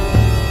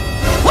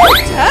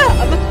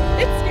 tab.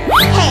 It's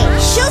Hey,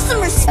 show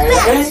some respect!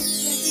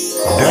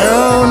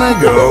 Down I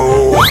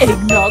go.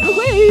 eggnog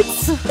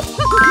awaits.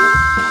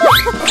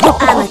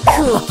 I'm a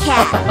cool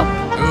cat.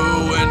 To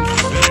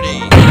infinity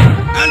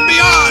and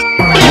beyond.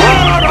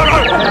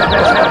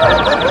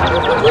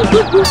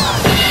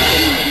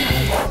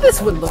 This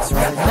one looks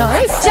really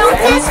nice. Don't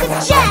mess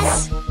with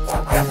Jess!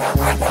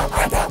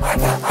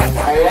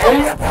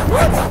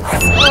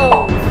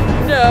 Oh,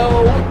 no.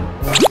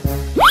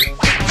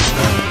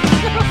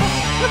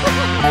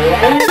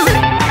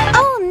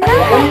 Oh no!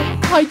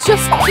 I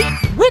just keep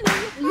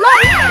winning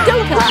life,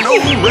 don't I? No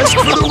rest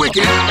for the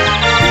wicked.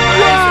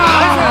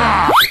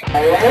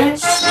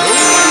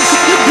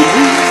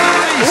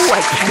 Oh,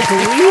 I can't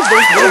believe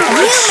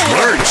this.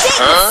 Smart.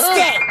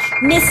 Mistake!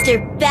 Mr.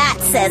 Bat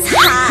says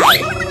hi!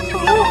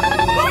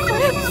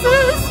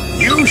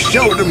 You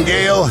showed him,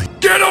 Gale.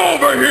 Get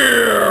over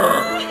here.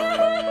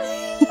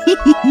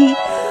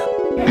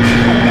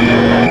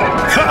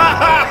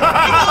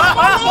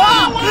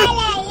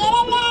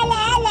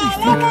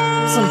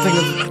 something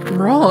is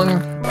wrong.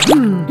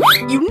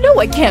 You know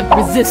I can't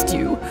resist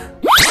you.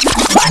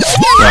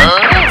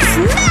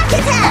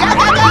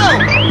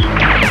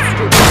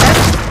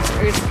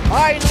 It's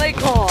finally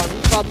gone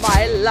from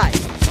my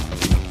life.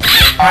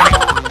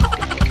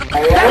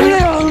 Let me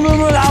out!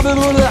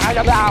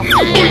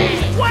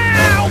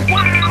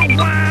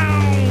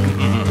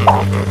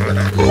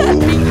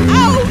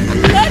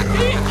 Let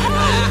me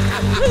out!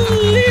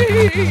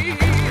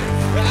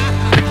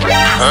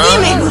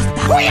 Please!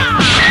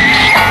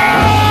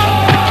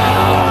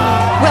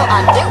 Well, I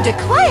do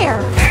declare.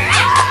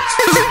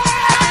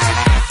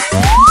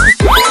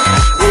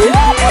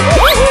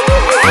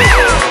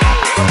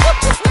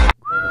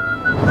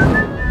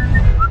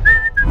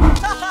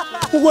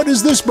 What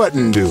does this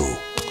button do?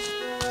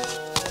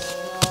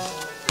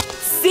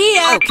 See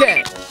ya!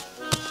 Okay.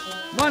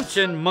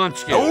 Munchin'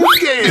 Munchkin.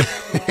 Okay.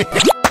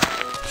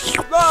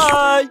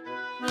 Bye!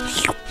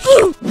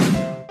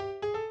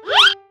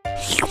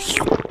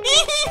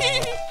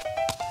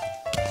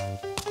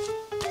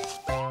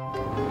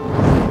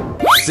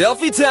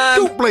 Selfie time!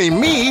 Don't blame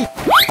me.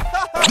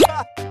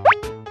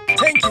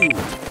 Thank you!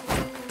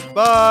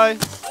 Bye!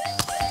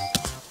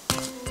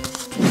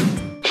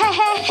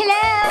 Hello.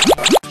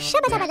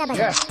 Shabba-dabba-dabba.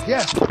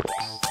 Yeah.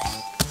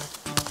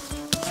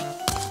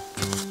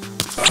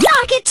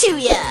 Knock it to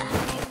ya.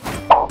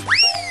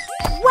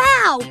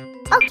 Wow.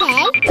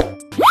 Okay.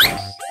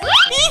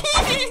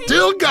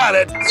 Still got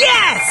it.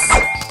 Yes!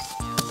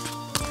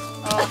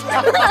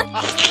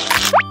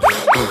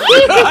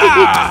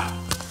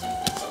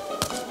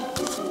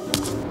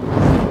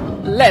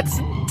 Let's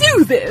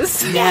do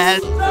this!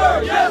 Yes!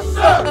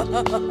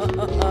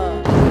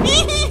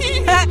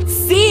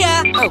 See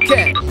ya!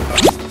 Okay.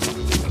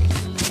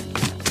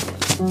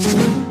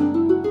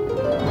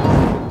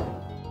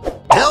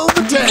 Tell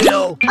the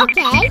tale.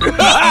 Okay.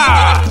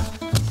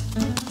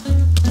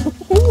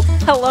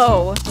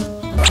 Hello.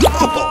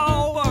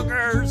 Oh,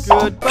 buggers!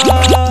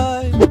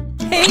 Goodbye!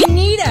 Hey,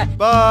 Nita!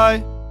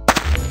 Bye!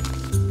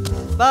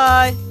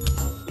 Bye!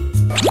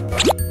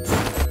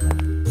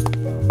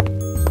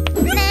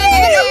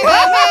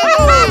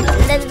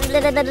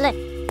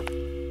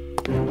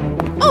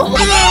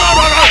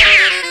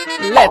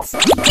 Let's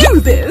do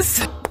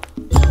this!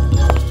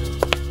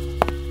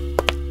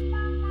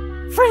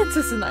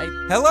 Francis and I.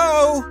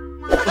 Hello!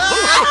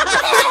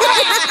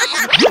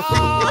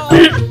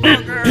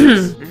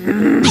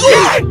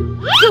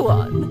 Go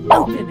on,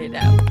 open it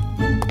up.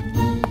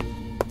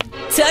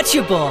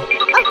 Touchable!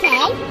 Okay.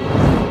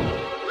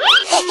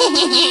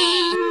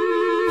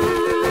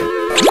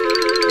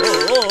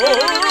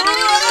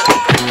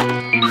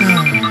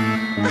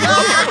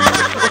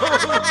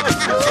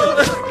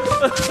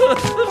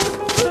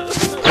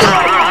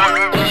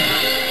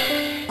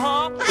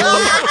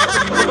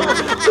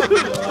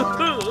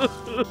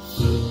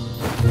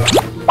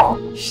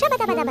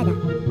 Shabba-dabba-dabba-da.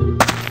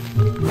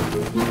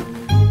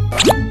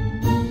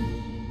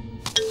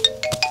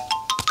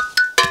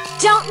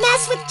 Don't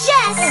mess with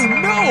Jess! Oh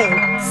no!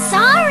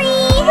 Sorry!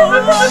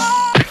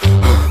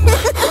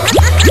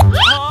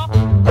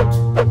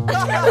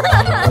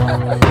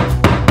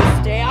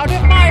 Stay out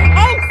of my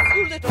house,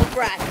 you little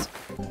brat!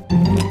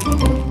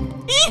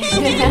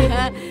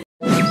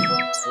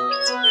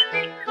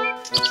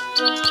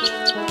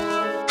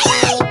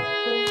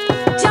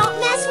 Don't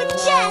mess with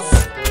Jess!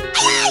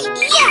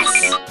 Yes!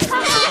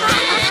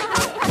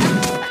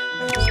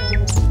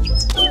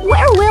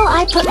 Where will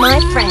I put my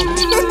friend?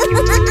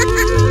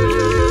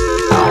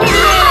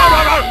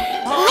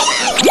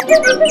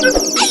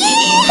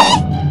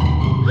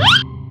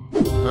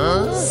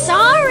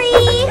 Sorry!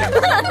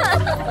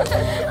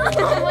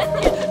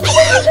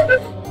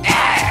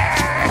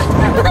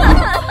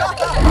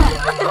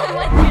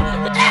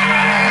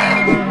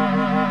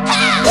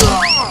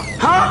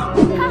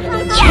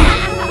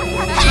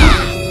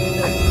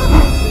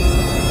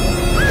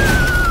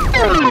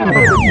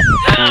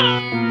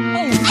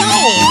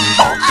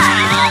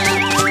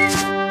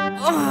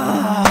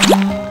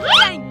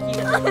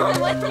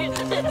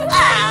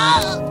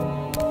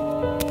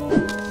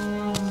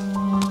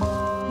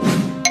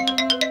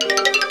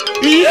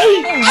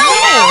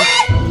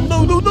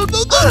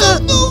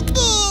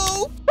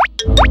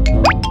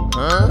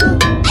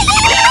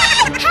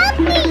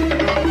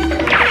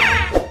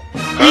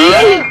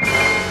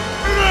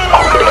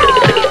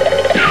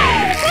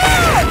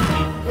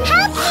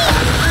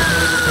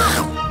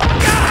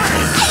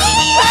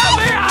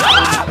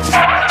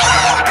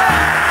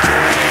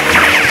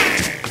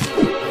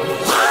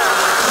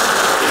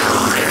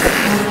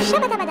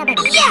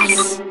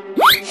 Yes!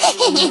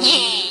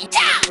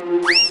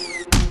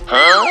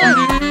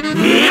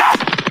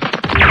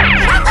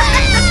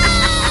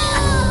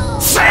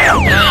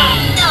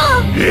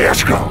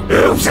 Let's go.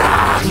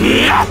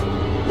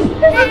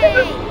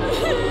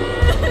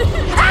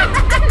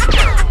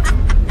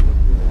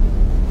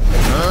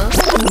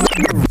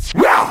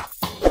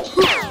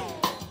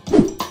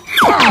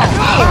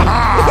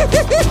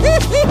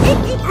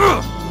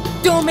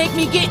 Don't make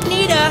me get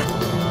Nita!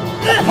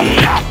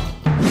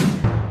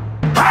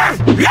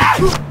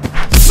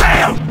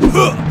 Sam!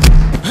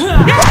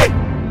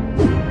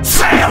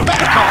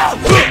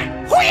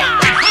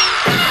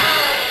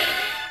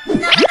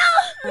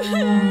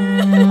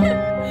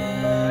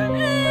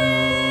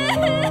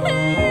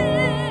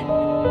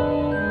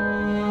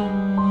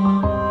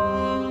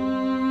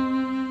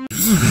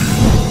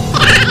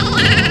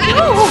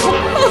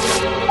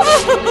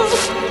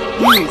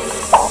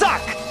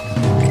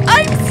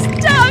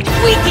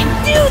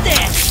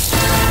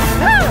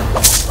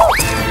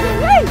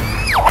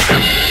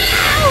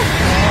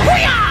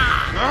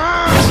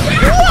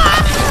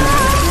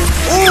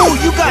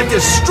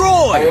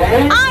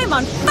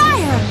 on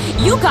fire!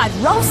 You got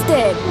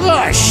roasted!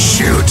 Ah,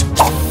 shoot!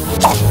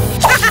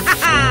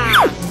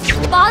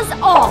 Buzz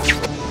off!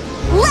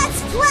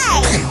 Let's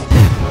play!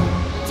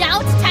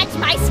 Don't touch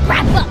my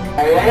scrapbook!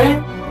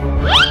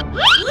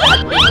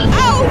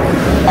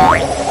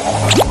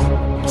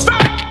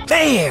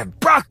 Man,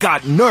 Brock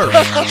got nerfed.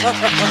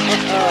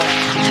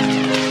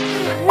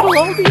 It'll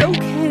all be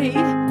okay.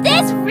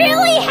 This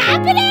really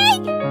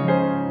happening?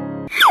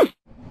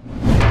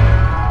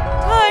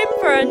 Time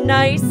for a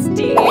nice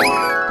steam.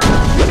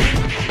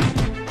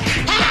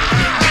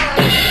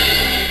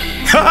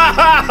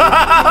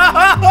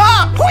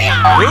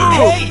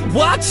 Hey,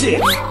 watch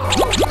it!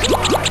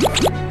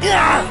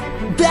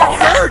 That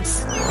hurts!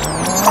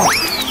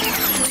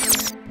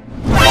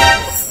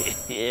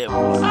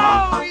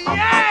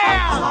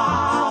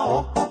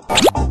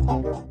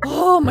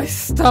 Oh, my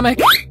stomach.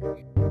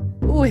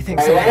 Oh, I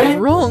think something's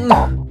wrong.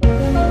 Why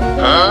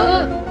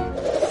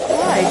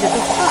did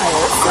the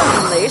fire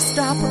suddenly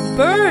stop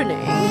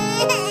burning?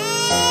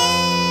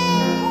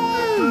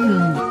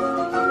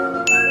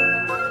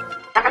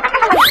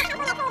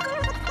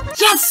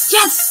 Yes,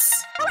 yes!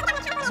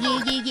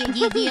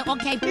 Yeah,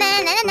 okay.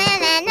 Na na na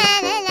na na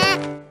na na.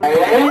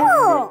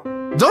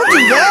 Don't do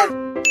that!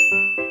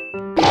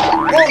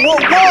 Whoa, whoa,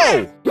 whoa!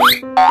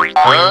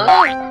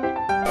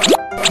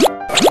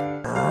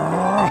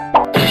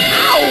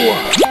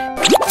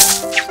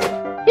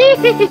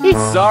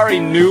 Sorry,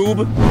 noob.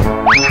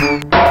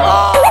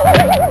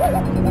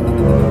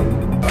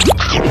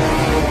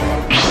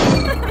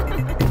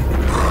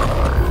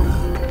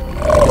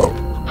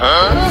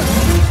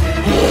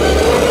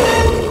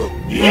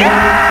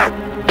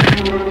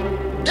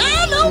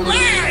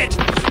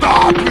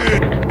 Stop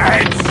it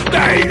and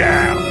stay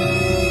there!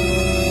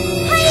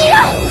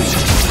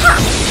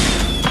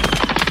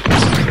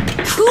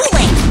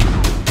 Cooling!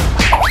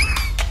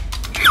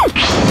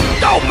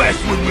 Don't mess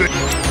with me!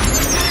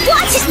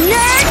 Watch it,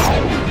 nerd!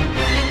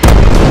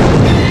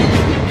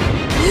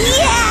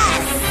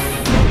 Yes!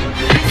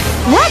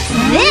 What's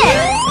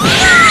this?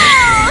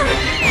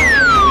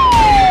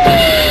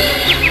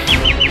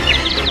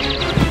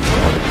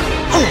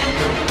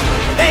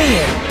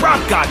 Man,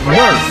 Brock got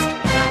nerfed.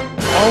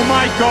 Oh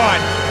my god.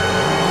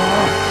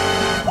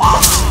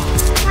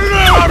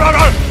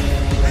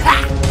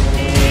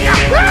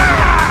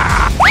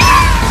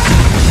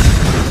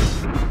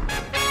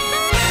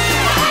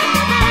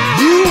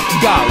 You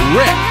got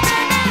wrecked.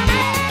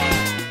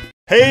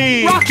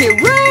 Hey. Rocket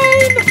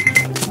Rain!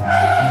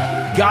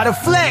 Gotta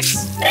flex.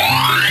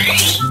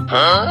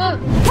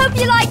 Hope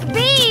you like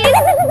bees!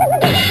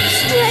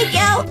 Strike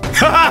out!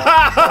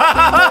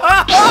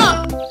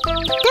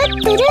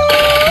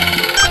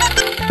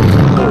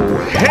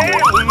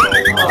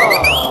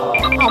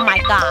 Oh my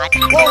god.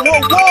 Whoa,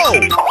 whoa, whoa!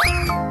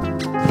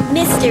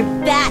 Mr.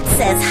 Bat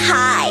says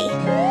hi.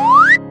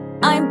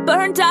 I'm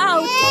burnt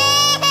out.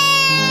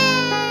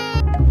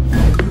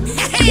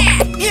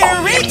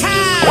 Eureka!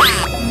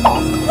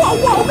 Whoa,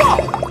 whoa, whoa!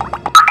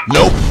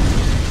 Nope.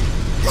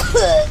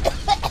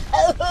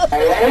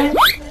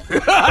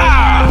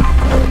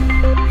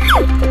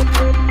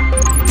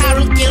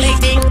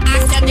 Calculating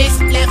after this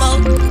level.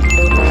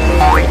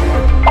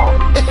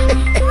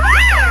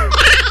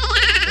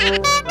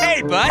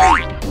 Hey, buddy!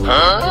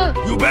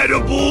 You better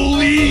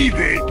believe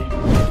it!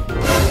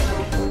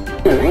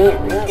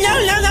 No,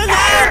 no, no, no!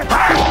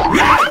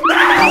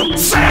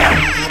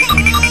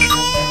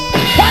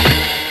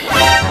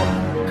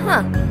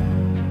 Huh.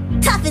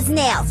 Tough as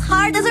nails,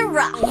 hard as a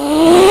rock.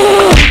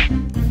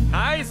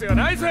 Nice,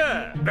 nice.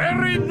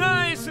 Very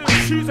nice,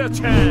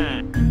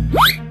 Shiza-chan.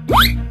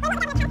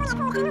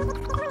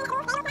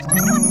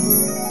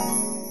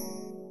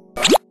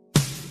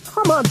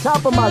 I'm on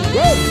top of my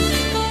game.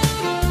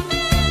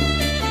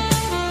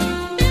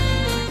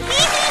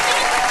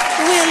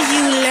 Will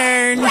you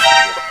learn?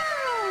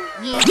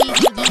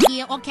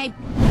 Yeah, okay.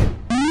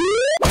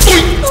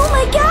 Oh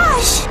my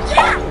gosh!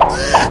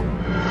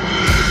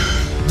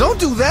 Don't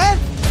do that.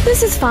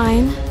 This is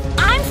fine.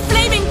 I'm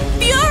flaming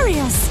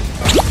furious.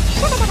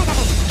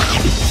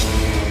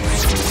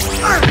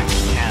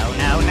 No,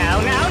 no,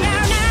 no, no, no,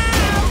 no!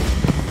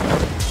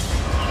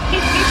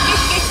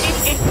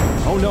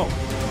 Oh no.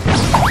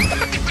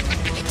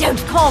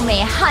 Don't call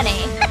me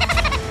honey.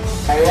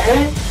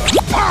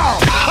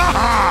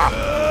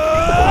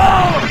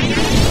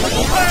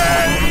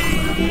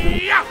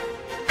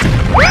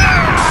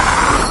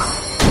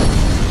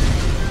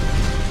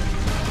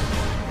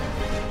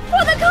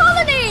 For the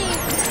colony!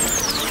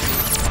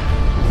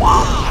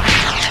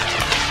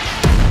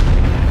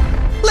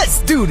 Let's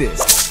do this.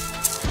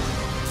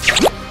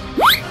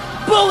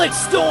 Bullet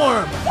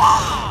storm.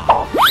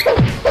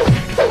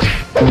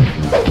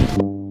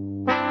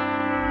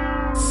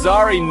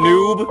 Sorry,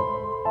 noob.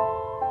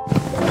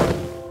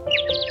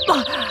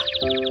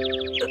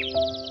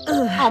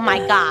 Oh my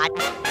god.